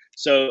behavior.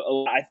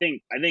 So I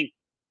think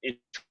in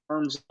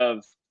terms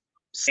of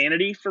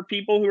sanity for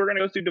people who are going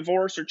to go through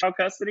divorce or child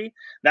custody,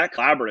 that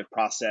collaborative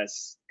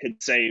process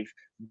could save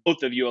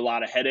both of you a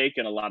lot of headache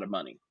and a lot of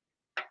money.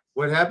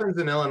 What happens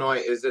in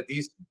Illinois is that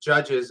these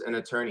judges and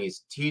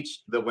attorneys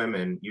teach the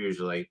women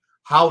usually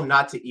how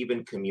not to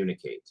even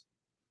communicate.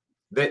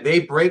 They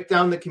break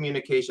down the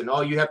communication.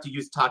 Oh, you have to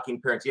use talking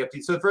parents. You have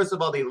to. So first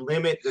of all, they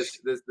limit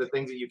the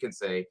things that you can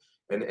say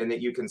and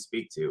that you can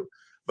speak to.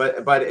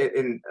 But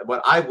in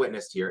what I've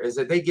witnessed here is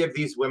that they give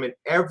these women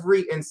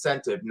every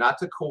incentive not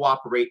to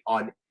cooperate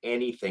on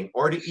anything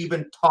or to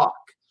even talk.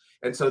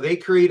 And so they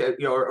create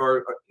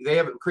or they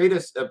have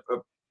created a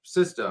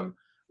system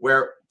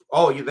where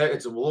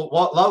it's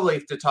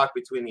lovely to talk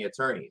between the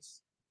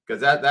attorneys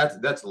because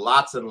that's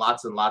lots and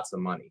lots and lots of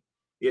money.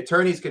 The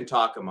attorneys can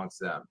talk amongst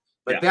them,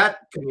 but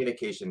that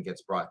communication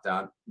gets bogged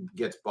down.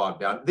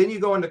 Then you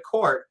go into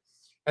court.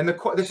 And the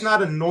court, it's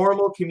not a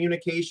normal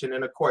communication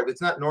in a court.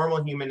 It's not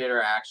normal human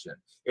interaction.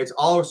 It's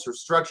all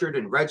structured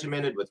and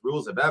regimented with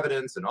rules of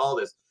evidence and all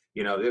this,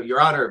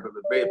 Your Honor,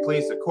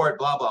 please, the court,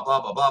 blah, blah,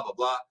 blah, blah, blah, blah,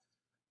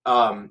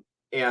 blah.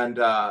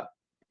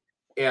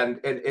 And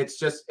it's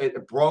just a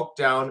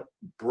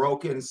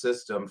broken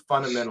system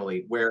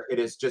fundamentally, where it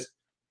is just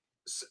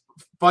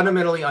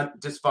fundamentally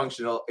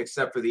dysfunctional,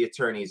 except for the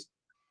attorneys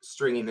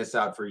stringing this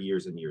out for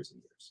years and years and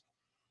years.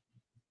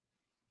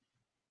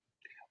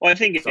 Well, I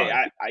think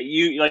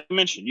you like you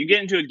mentioned, you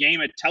get into a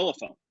game of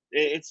telephone.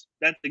 That's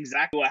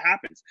exactly what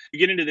happens. You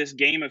get into this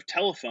game of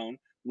telephone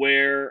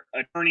where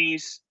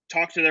attorneys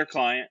talk to their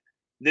client,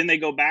 then they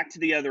go back to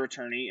the other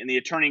attorney, and the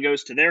attorney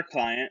goes to their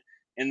client,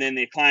 and then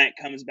the client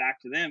comes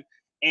back to them.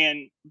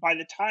 And by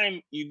the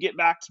time you get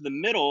back to the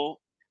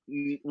middle,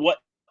 there's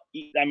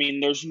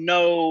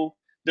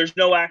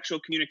no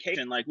actual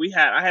communication. Like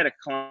I had a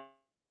client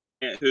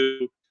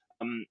who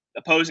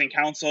opposing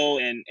counsel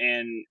and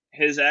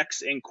his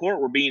ex in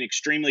court were being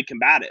extremely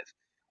combative,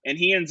 and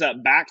he ends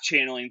up back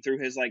channeling through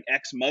his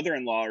ex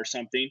mother-in-law or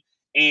something,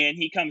 and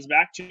he comes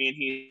back to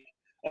me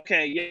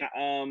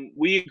and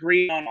we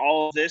agree on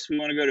all of this. We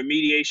want to go to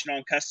mediation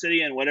on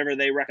custody, and whatever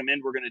they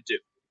recommend we're going to do.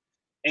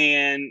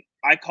 And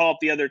I call up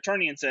the other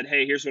attorney and said,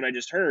 hey, here's what I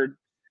just heard.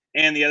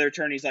 And the other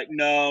attorney's like,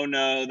 no,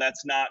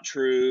 that's not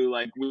true.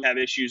 Like, we have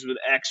issues with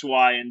X,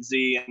 Y, and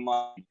Z. And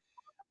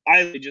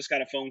I just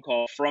got a phone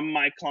call from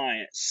my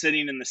client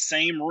sitting in the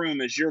same room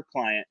as your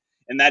client,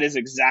 and that is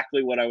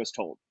exactly what I was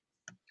told.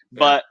 Yeah.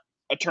 But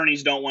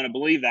attorneys don't want to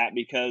believe that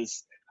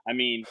because,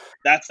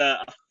 that's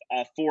a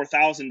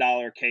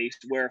 $4,000 case,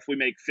 where if we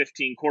make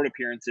 15 court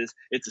appearances,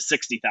 it's a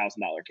 $60,000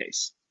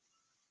 case.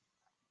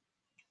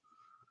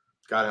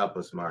 God help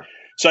us, Mark.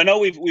 So I know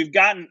we've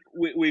gotten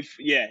into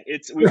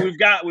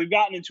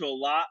a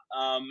lot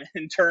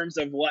in terms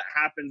of what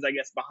happens, I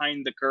guess,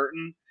 behind the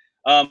curtain.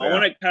 I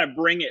want to kind of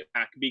bring it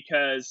back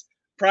because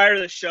prior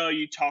to the show,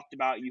 you talked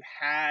about you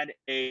have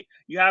a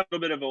little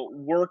bit of a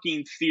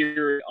working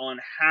theory on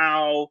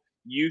how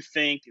you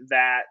think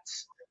that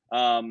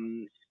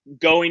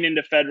going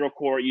into federal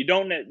court, you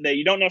don't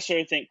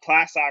necessarily think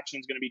class action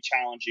is going to be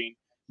challenging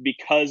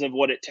because of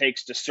what it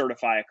takes to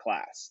certify a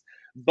class,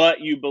 but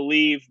you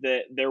believe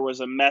that there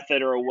was a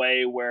method or a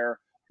way where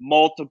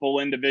multiple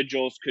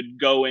individuals could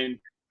go in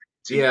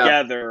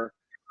together.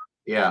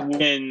 Yeah.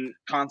 When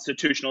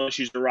constitutional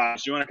issues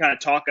arise. Do you want to kind of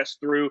talk us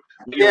through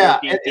what your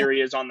working theory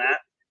is on that?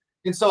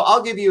 And so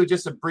I'll give you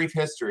just a brief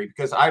history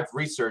because I've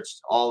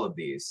researched all of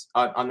these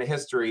on the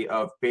history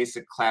of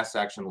basic class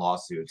action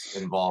lawsuits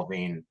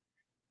involving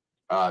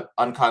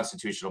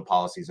unconstitutional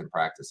policies and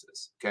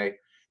practices. Okay.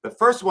 The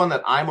first one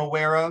that I'm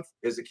aware of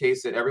is a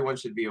case that everyone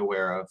should be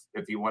aware of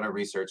if you want to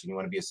research and you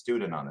want to be a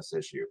student on this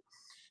issue.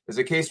 There's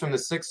a case from the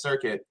Sixth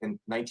Circuit in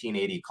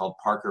 1980 called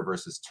Parker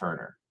versus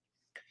Turner.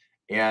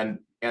 And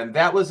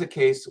that was a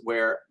case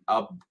where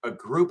a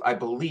group, I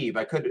believe,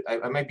 I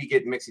might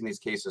be mixing these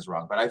cases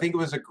wrong, but I think it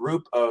was a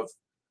group of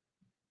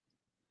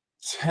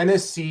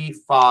Tennessee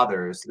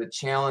fathers that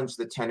challenged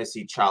the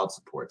Tennessee child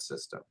support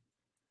system,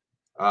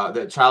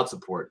 the child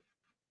support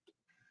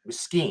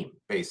scheme,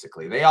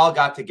 basically. They all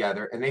got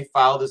together and they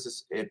filed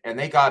this, and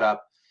they got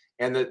up,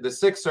 and the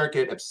Sixth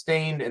Circuit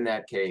abstained in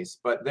that case.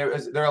 But there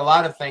are a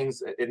lot of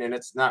things, and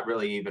it's not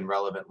really even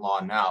relevant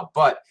law now,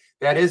 but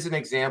that is an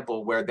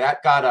example where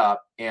that got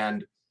up,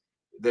 and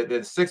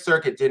the Sixth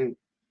Circuit didn't,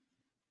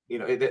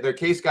 their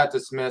case got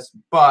dismissed,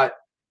 but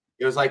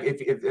it was like,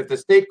 if the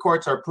state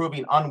courts are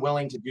proving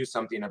unwilling to do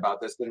something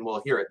about this, then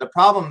we'll hear it. The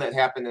problem that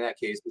happened in that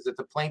case is that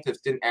the plaintiffs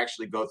didn't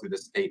actually go through the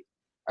state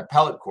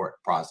appellate court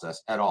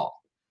process at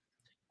all,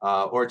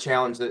 or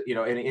challenge that,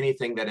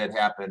 anything that had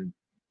happened.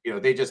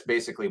 They just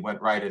basically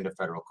went right into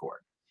federal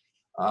court.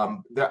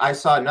 I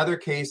saw another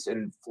case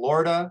in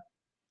Florida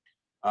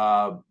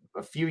a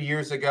few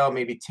years ago,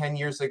 maybe 10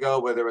 years ago,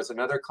 where there was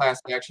another class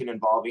action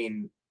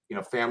involving,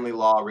 family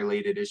law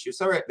related issues.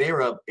 So they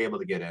were able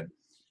to get in.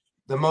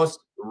 The most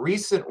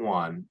recent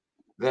one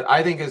that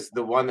I think is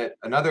the one that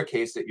another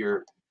case that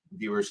you're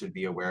viewers should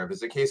be aware of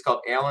is a case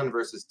called Allen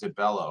versus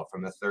DeBello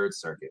from the Third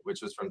Circuit,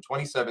 which was from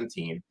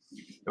 2017.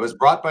 It was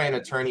brought by an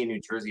attorney in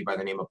New Jersey by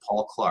the name of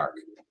Paul Clark.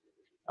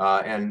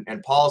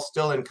 And Paul's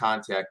still in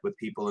contact with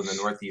people in the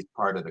northeast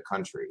part of the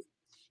country.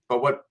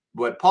 But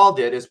what Paul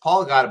did is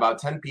Paul got about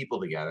 10 people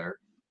together,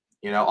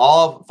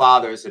 all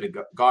fathers that had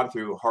gone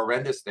through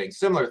horrendous things,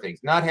 similar things,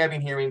 not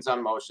having hearings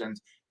on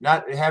motions,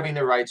 not having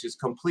their rights just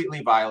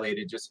completely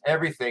violated, just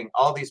everything,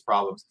 all these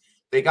problems.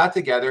 They got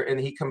together and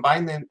he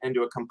combined them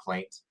into a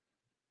complaint,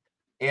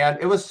 and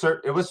it was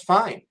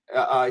fine.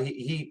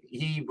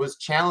 He was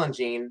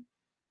challenging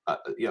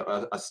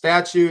a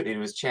statute, and he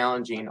was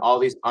challenging all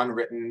these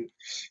unwritten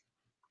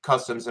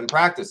customs and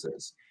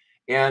practices,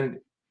 and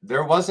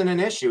there wasn't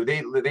an issue.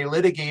 They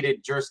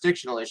litigated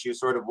jurisdictional issues,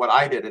 sort of what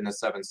I did in the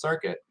Seventh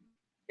Circuit,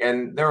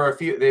 and there were a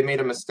few. They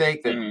made a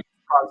mistake that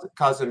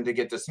caused them to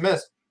get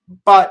dismissed.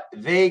 But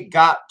they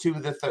got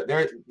to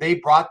they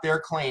brought their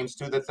claims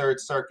to the Third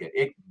Circuit.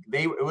 It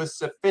was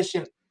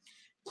sufficient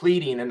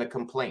pleading in the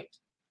complaint.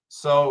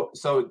 So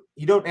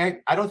you don't.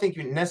 I don't think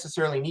you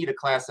necessarily need a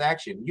class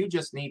action. You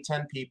just need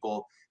 10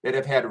 people that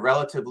have had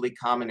relatively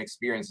common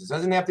experiences. It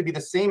doesn't have to be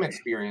the same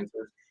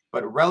experiences,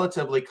 but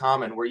relatively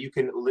common, where you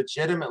can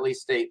legitimately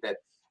state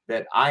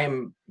that I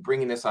am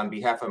bringing this on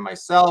behalf of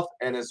myself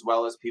and as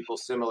well as people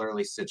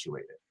similarly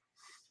situated.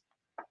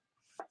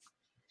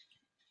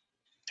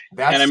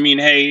 And I mean,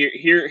 hey,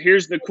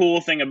 here's the cool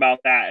thing about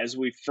that as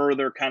we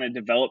further kind of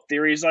develop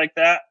theories like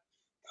that.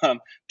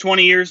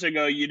 20 years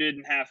ago, you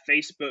didn't have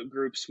Facebook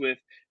groups with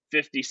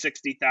 50,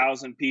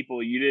 60,000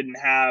 people. You didn't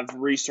have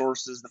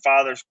resources. The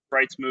Fathers'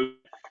 Rights Movement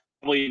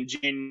probably in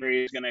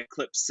January is going to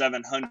eclipse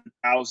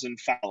 700,000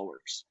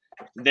 followers.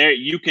 There,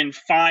 you can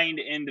find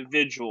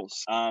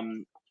individuals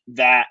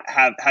that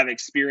have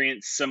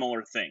experienced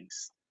similar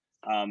things.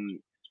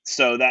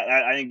 So that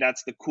I think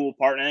that's the cool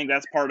part. And I think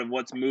that's part of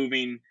what's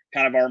moving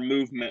kind of our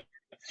movement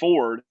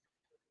forward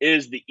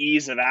is the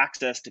ease of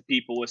access to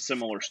people with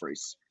similar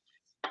stories.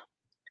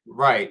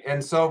 Right.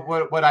 And so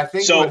what I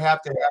think would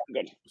have to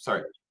happen,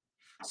 sorry.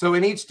 So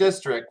in each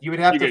district, you would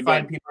have to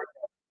find people,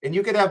 and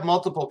you could have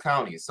multiple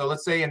counties. So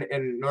let's say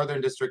in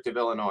Northern District of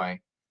Illinois,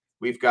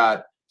 we've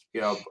got,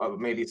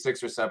 maybe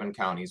 6 or 7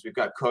 counties. We've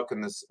got Cook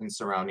and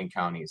surrounding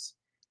counties.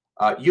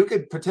 You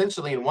could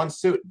potentially in one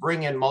suit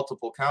bring in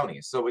multiple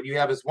counties. So what you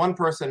have is one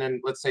person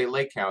in, let's say,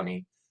 Lake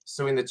County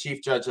suing the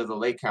chief judge of the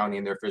Lake County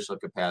in their official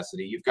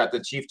capacity. You've got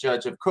the chief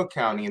judge of Cook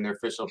County in their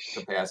official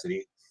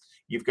capacity.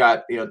 You've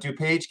got,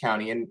 DuPage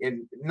County, and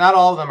not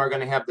all of them are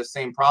going to have the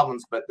same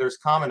problems, but there's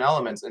common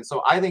elements. And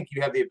so I think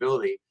you have the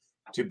ability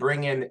to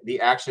bring in the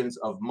actions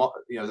of,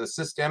 the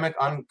systemic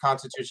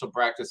unconstitutional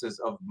practices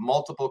of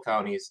multiple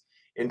counties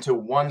into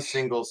one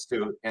single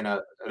suit in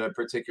a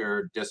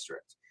particular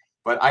district.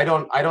 But I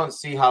don't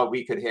see how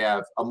we could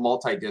have a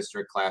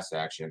multi-district class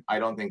action. I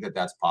don't think that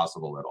that's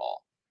possible at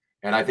all.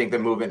 And I think the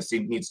movement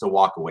needs to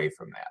walk away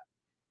from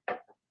that.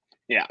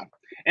 Yeah.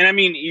 And I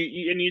mean,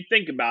 you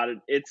think about it,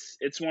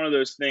 it's one of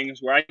those things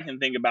where I can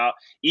think about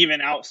even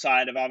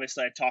outside of,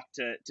 obviously I talk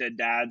to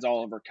dads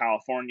all over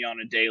California on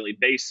a daily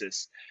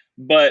basis,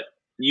 but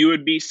you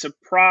would be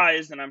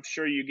surprised, and I'm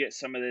sure you get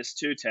some of this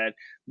too, Ted,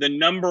 the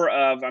number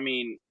of,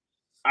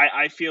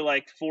 I feel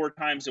like 4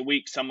 times a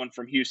week, someone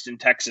from Houston,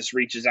 Texas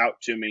reaches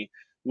out to me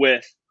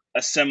with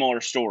a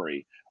similar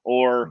story,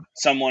 or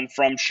someone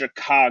from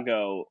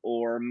Chicago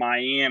or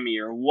Miami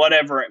or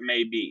whatever it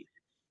may be.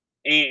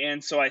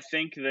 And so I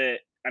think that,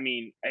 I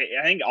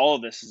think all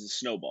of this is a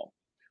snowball.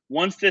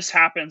 Once this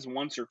happens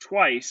once or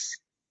twice,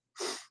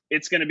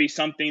 it's going to be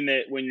something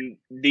that when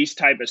these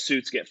type of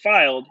suits get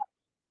filed,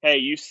 hey,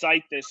 you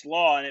cite this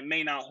law and it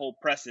may not hold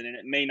precedent.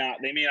 They may not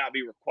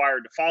be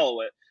required to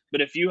follow it.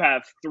 But if you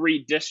have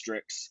 3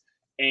 districts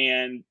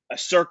and a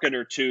circuit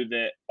or 2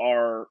 that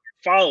are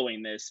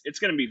following this, it's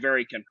going to be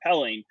very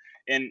compelling,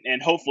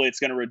 and hopefully it's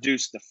going to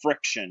reduce the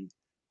friction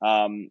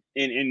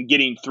in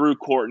getting through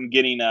court and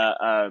getting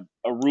a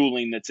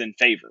ruling that's in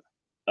favor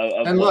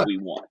of what we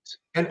want.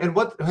 And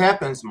what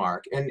happens,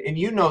 Mark, and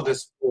you know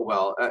this full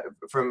well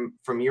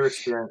from your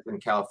experience in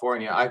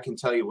California, I can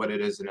tell you what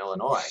it is in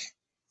Illinois,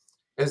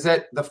 is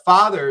that the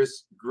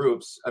fathers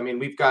groups,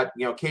 we've got,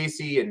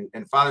 Casey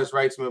and Fathers'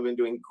 Rights Movement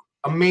doing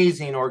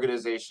amazing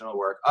organizational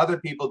work, other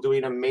people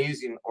doing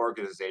amazing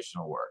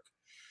organizational work.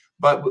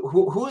 But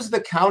who's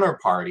the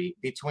counterparty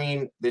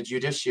between the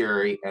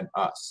judiciary and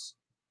us?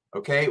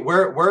 Okay,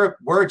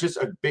 we're just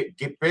a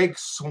big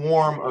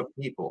swarm of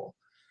people,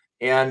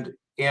 and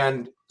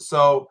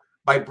so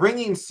by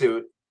bringing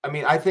suit,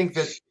 I think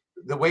that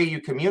the way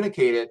you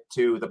communicate it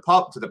to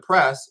the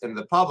press and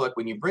the public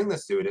when you bring the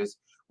suit is,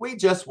 we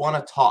just want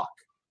to talk.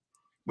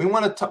 We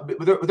want to talk.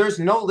 There's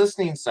no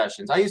listening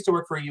sessions. I used to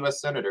work for a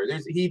U.S. senator.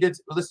 He did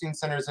listening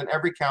centers in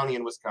every county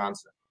in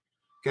Wisconsin.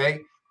 Okay,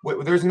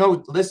 there's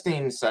no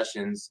listening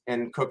sessions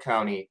in Cook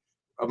County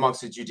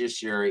amongst the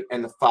judiciary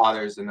and the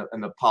fathers and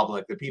the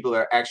public, the people that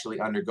are actually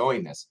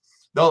undergoing this.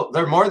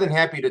 They're more than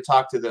happy to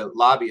talk to the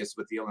lobbyists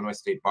with the Illinois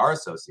State Bar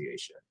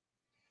Association.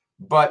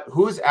 But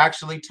who's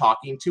actually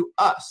talking to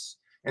us?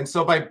 And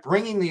so by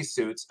bringing these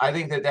suits, I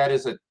think that that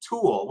is a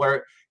tool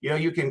where,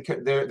 you can,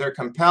 they're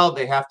compelled,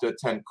 they have to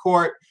attend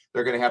court,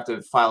 they're going to have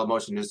to file a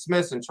motion to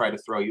dismiss and try to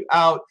throw you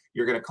out.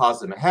 You're going to cause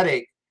them a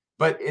headache.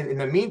 But in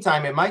the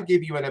meantime, it might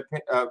give you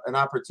an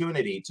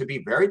opportunity to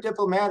be very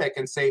diplomatic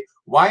and say,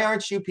 why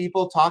aren't you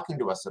people talking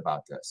to us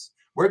about this?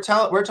 We're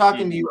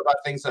talking to you about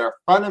things that are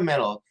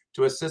fundamental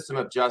to a system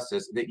of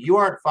justice that you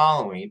aren't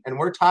following, and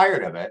we're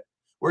tired of it.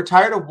 We're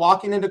tired of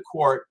walking into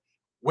court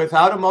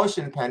without a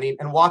motion pending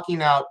and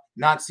walking out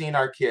not seeing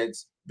our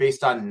kids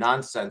based on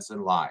nonsense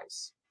and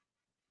lies.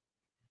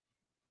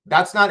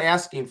 That's not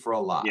asking for a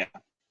lot. Yeah.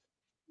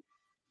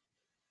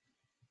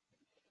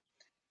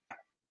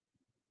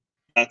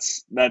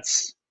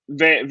 That's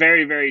very,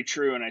 very, very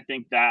true. And I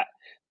think that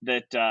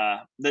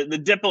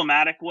the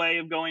diplomatic way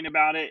of going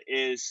about it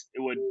is, it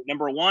would,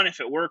 number one, if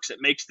it works, it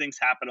makes things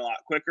happen a lot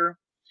quicker,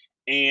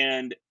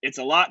 and it's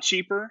a lot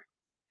cheaper.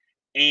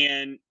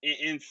 And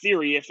in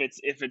theory, if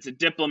it's a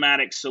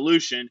diplomatic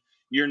solution,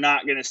 you're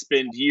not going to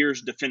spend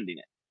years defending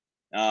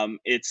it.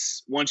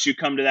 It's, once you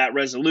come to that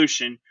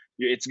resolution,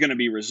 it's going to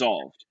be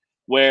resolved.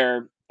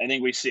 Where I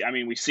think we see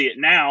it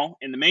now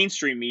in the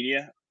mainstream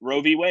media.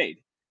 Roe v. Wade,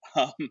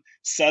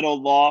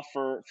 settled law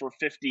for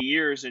 50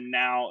 years, and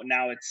now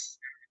it's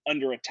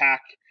under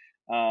attack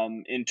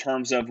in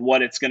terms of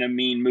what it's going to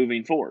mean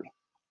moving forward.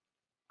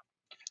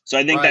 So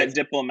I think that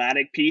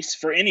diplomatic piece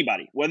for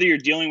anybody, whether you're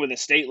dealing with a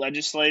state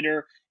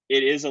legislator,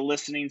 it is a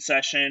listening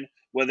session,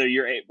 whether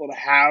you're able to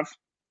have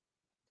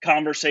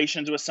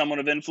conversations with someone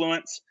of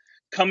influence,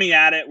 coming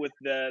at it with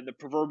the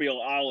proverbial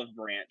olive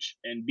branch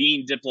and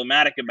being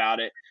diplomatic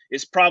about it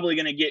is probably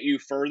going to get you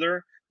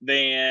further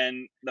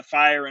than the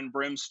fire and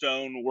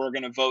brimstone. We're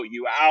going to vote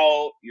you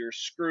out. You're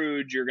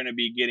screwed. You're going to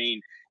be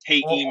getting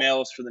hate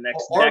emails for the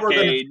next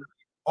decade.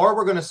 Or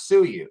we're going to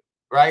sue you,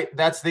 right?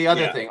 That's the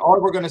other thing.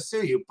 Or we're going to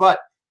sue you. But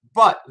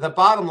the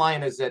bottom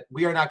line is that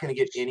we are not going to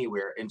get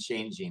anywhere in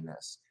changing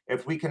this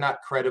if we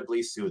cannot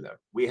credibly sue them.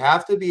 We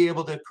have to be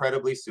able to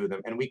credibly sue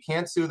them, and we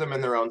can't sue them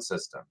in their own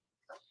system.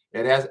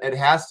 It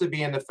has to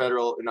be in the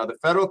federal. The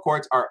federal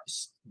courts are.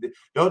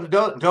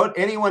 Don't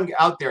anyone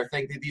out there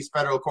think that these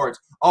federal courts,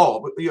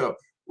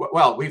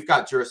 well, we've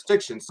got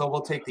jurisdiction, so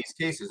we'll take these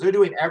cases. They're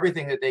doing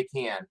everything that they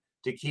can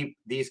to keep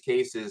these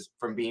cases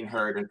from being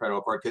heard in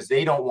federal court because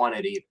they don't want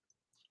it either.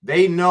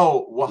 They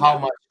know how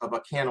much of a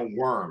can of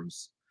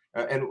worms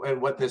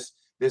and what this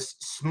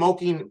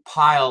smoking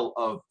pile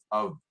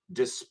of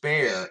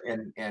despair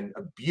and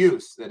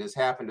abuse that has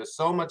happened to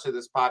so much of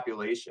this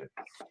population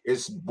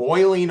is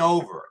boiling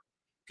over.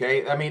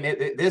 Okay, I mean,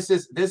 this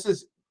is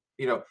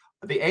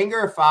the anger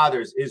of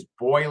fathers is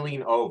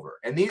boiling over,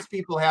 and these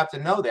people have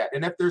to know that.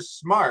 And if they're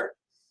smart,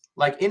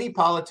 like any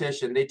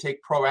politician, they take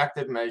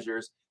proactive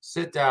measures,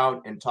 sit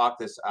down and talk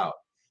this out.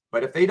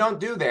 But if they don't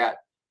do that,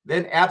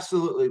 then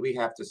absolutely we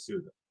have to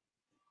sue them.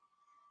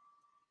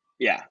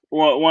 Yeah,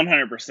 well,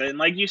 100%.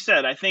 Like you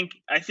said, I think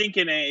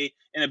in a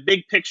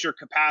big picture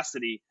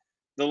capacity,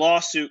 the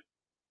lawsuit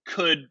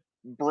could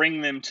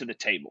bring them to the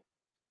table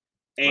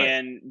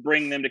and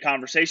bring them to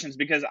conversations.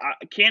 Because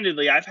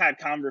candidly, I've had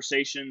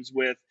conversations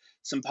with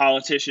some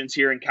politicians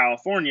here in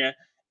California,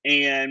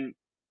 and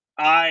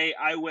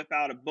I whip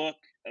out a book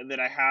that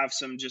I have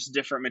some just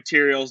different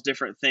materials,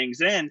 different things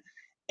in,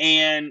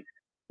 and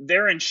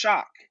they're in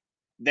shock.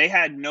 They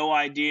had no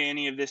idea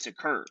any of this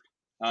occurred.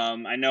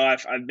 I know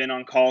I've been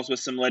on calls with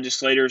some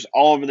legislators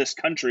all over this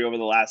country over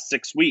the last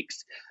 6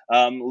 weeks,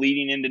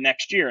 leading into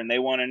next year, and they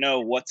want to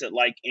know what's it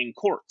like in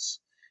courts.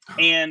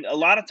 And a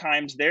lot of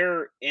times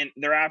they're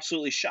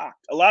absolutely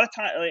shocked. A lot of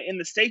time in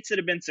the states that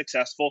have been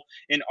successful,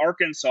 in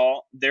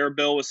Arkansas, their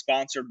bill was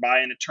sponsored by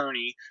an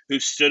attorney who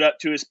stood up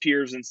to his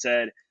peers and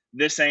said,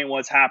 "This ain't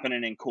what's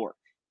happening in court.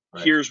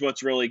 Here's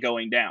what's really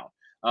going down."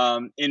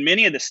 In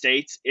many of the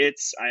states,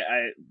 it's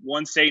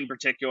one state in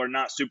particular,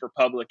 not super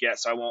public yet,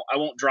 so I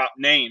won't drop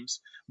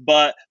names,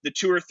 but the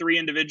 2 or 3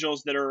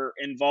 individuals that are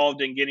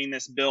involved in getting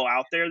this bill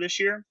out there this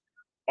year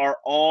are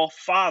all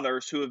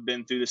fathers who have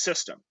been through the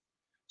system.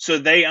 So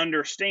they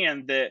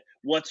understand that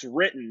what's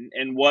written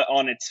and what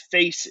on its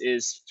face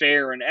is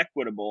fair and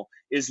equitable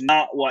is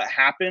not what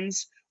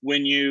happens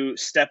when you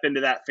step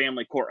into that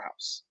family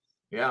courthouse.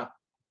 Yeah.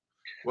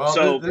 Well,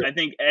 so I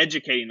think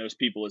educating those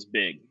people is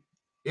big.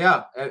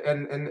 Yeah,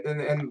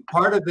 and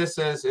part of this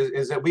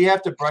is that we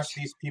have to brush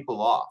these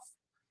people off,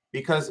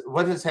 because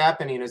what is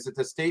happening is that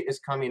the state is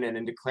coming in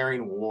and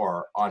declaring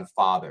war on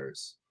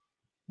fathers.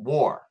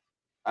 War.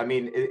 I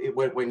mean,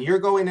 when you're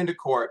going into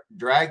court,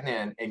 dragged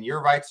in, and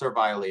your rights are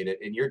violated,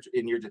 and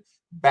you're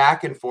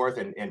back and forth,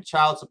 and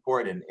child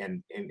support,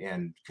 and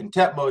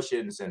contempt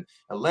motions, and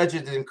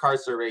alleged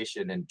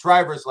incarceration, and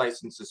driver's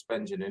license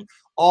suspension, and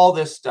all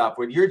this stuff,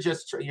 where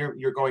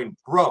you're going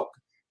broke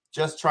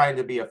just trying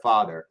to be a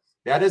father.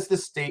 That is the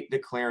state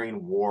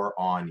declaring war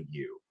on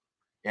you.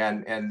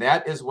 And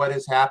that is what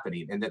is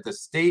happening, and that the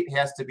state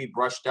has to be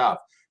brushed off.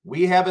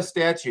 We have a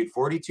statute,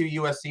 42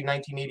 U.S.C.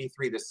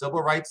 1983, the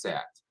Civil Rights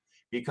Act,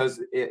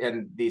 because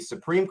and the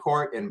Supreme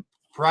Court in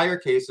prior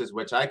cases,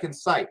 which I can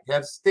cite,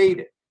 have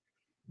stated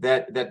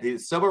that the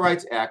Civil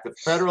Rights Act, the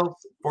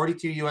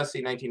 42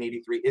 USC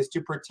 1983, is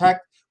to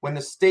protect when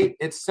the state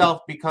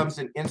itself becomes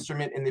an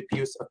instrument in the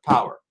abuse of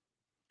power.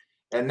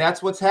 And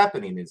that's what's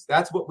happening.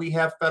 That's what we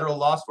have federal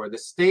laws for.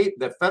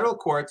 The federal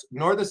courts,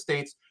 nor the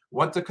states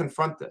want to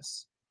confront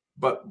this.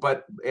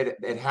 But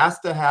it has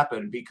to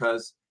happen,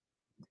 because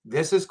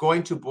this is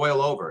going to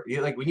boil over.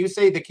 Like when you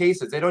say the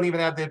cases, they don't even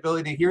have the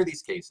ability to hear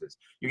these cases.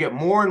 You get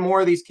more and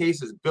more of these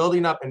cases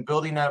building up,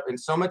 and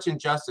so much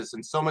injustice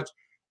and so much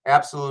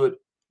absolute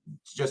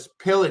just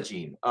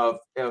pillaging of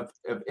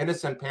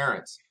innocent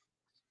parents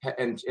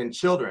and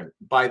children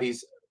by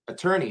these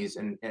attorneys,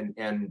 and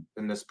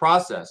in this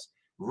process,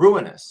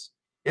 ruinous.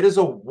 It is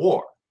a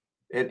war,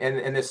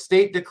 and the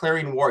state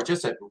declaring war.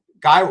 Just a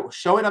guy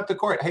showing up to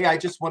court, hey, I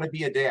just want to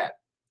be a dad.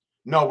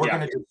 No, we're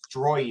going to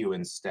destroy you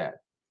instead.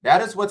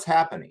 That is what's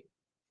happening.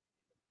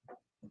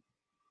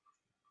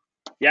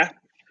 Yeah,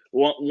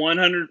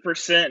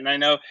 100%. And I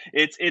know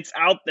it's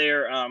out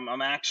there.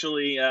 I'm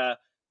actually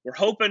we're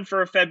hoping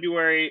for a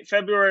February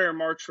or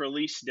March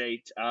release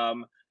date.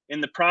 In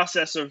the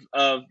process of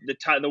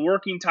the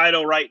working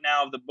title right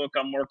now of the book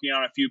I'm working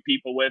on a few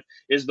people with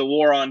is The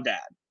War on Dad.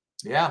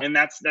 Yeah. And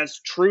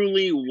that's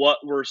truly what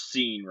we're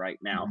seeing right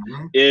now.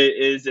 Mm-hmm.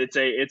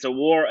 It's a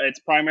war. It's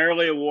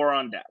primarily a war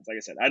on dads. Like I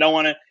said, I don't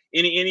want to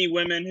any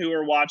women who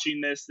are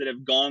watching this that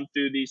have gone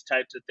through these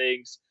types of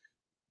things.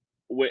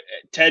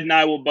 Ted and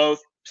I will both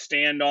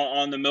stand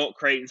on the milk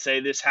crate and say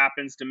this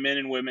happens to men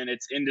and women.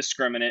 It's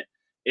indiscriminate.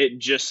 It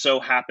just so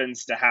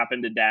happens to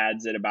happen to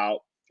dads at about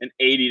an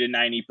 80 to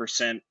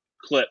 90%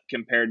 clip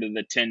compared to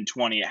the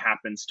 10-20 it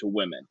happens to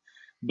women.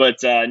 But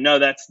no,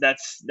 that's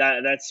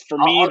for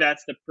me.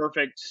 That's the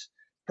perfect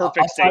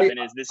statement.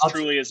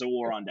 Truly is a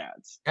war on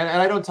dads. And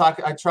I don't talk.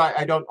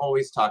 I don't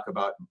always talk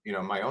about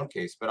my own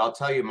case, but I'll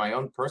tell you my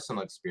own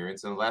personal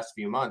experience in the last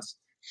few months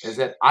is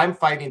that I'm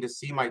fighting to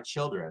see my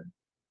children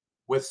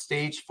with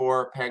stage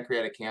 4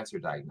 pancreatic cancer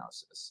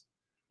diagnosis.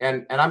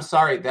 And I'm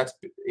sorry, that's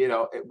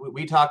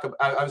we talk.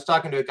 I was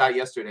talking to a guy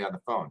yesterday on the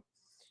phone.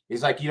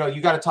 He's like,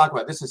 you got to talk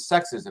about this is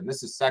sexism.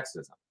 This is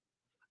sexism.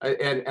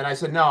 And I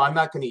said, no, I'm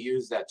not going to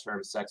use that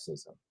term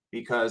sexism,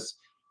 because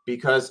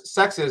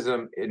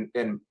sexism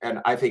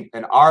and I think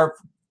in our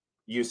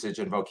usage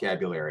and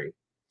vocabulary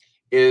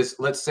is,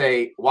 let's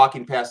say,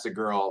 walking past a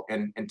girl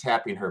and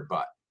tapping her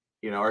butt,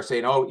 or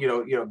saying, oh,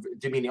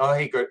 demeaning, oh,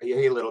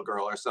 hey, little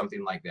girl, or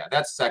something like that.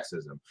 That's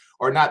sexism.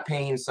 Or not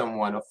paying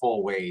someone a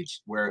full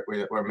wage where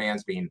a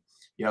man's being,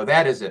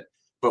 that is it.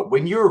 But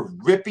when you're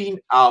ripping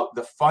out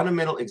the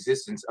fundamental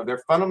existence of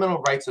their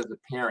fundamental rights as a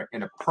parent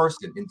and a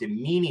person, and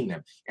demeaning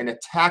them and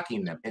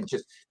attacking them and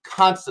just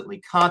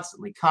constantly,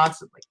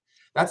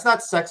 that's not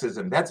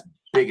sexism. That's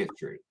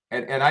bigotry.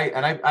 And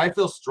I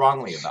feel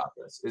strongly about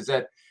this. Is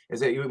that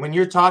when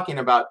you're talking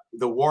about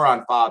the war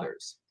on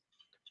fathers,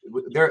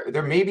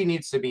 there maybe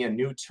needs to be a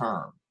new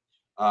term,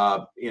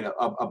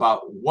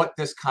 about what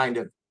this kind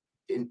of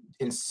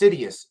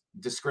insidious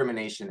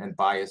discrimination and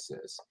bias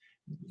is.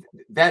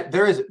 That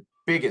there is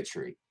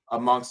bigotry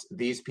amongst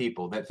these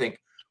people that think,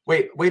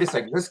 wait a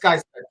second, this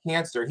guy's got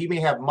cancer, he may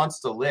have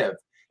months to live,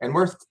 and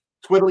we're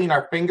twiddling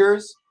our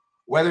fingers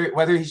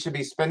whether he should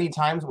be spending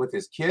time with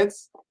his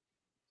kids.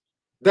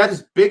 That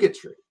is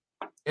bigotry,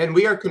 and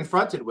we are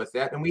confronted with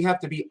that, and we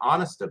have to be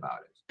honest about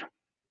it.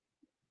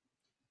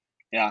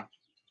 Yeah,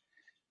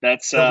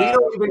 that's we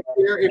don't even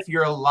care if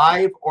you're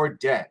alive or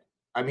dead.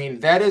 I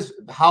mean, that is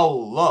how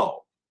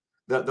low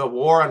the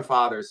war on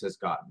fathers has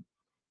gotten.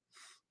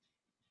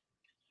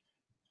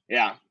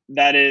 Yeah,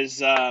 that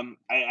is.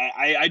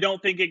 I don't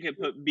think it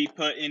could be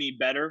put any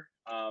better.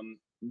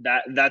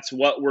 That's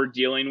what we're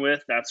dealing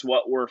with. That's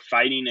what we're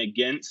fighting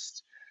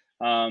against.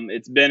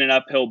 It's been an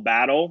uphill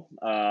battle,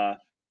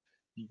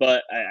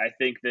 but I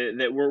think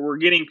that we're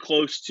getting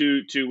close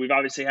to. We've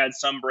obviously had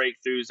some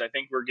breakthroughs. I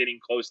think we're getting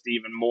close to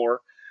even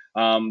more.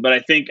 But I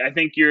think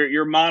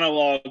your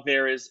monologue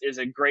there is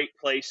a great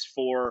place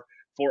for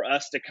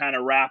us to kind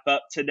of wrap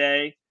up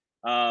today.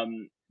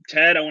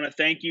 Ted, I want to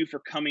thank you for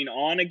coming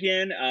on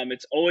again.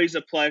 It's always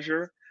a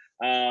pleasure.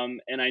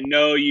 And I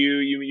know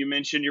you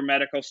mentioned your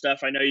medical stuff.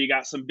 I know you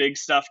got some big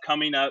stuff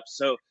coming up.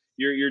 So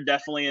you're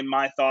definitely in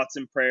my thoughts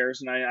and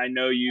prayers. And I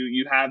know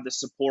you have the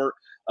support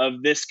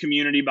of this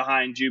community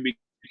behind you,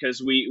 because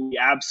we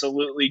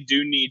absolutely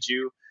do need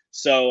you.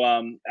 So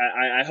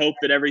I hope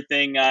that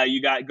everything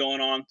you got going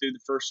on through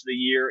the first of the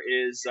year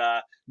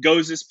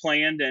goes as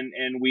planned,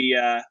 and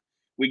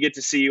we get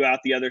to see you out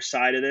the other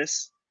side of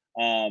this.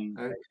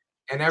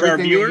 And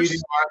everything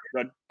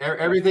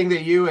everything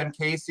that you and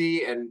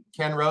Casey and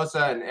Ken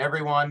Rosa and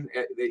everyone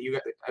that you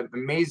got,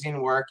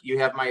 amazing work. You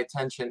have my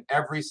attention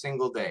every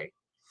single day.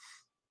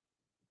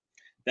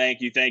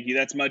 Thank you.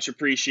 That's much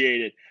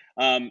appreciated.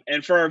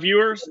 And for our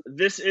viewers,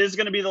 this is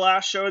going to be the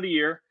last show of the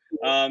year.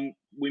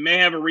 We may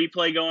have a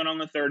replay going on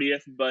the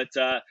 30th, but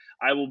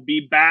I will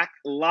be back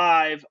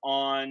live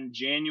on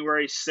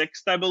January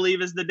 6th, I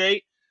believe is the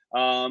date.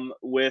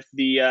 With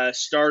the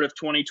start of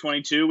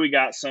 2022, we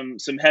got some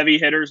heavy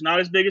hitters, not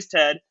as big as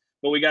Ted,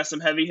 but we got some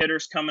heavy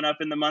hitters coming up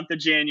in the month of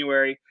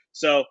January.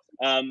 So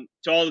To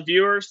all the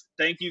viewers,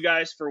 thank you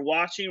guys for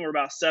watching. We're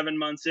about 7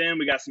 months in.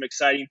 We got some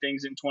exciting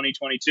things in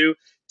 2022.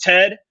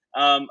 Ted,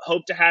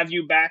 hope to have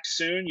you back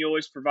soon. You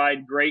always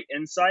provide great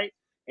insight,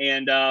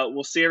 and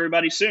we'll see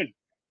everybody soon.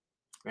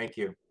 Thank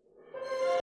you.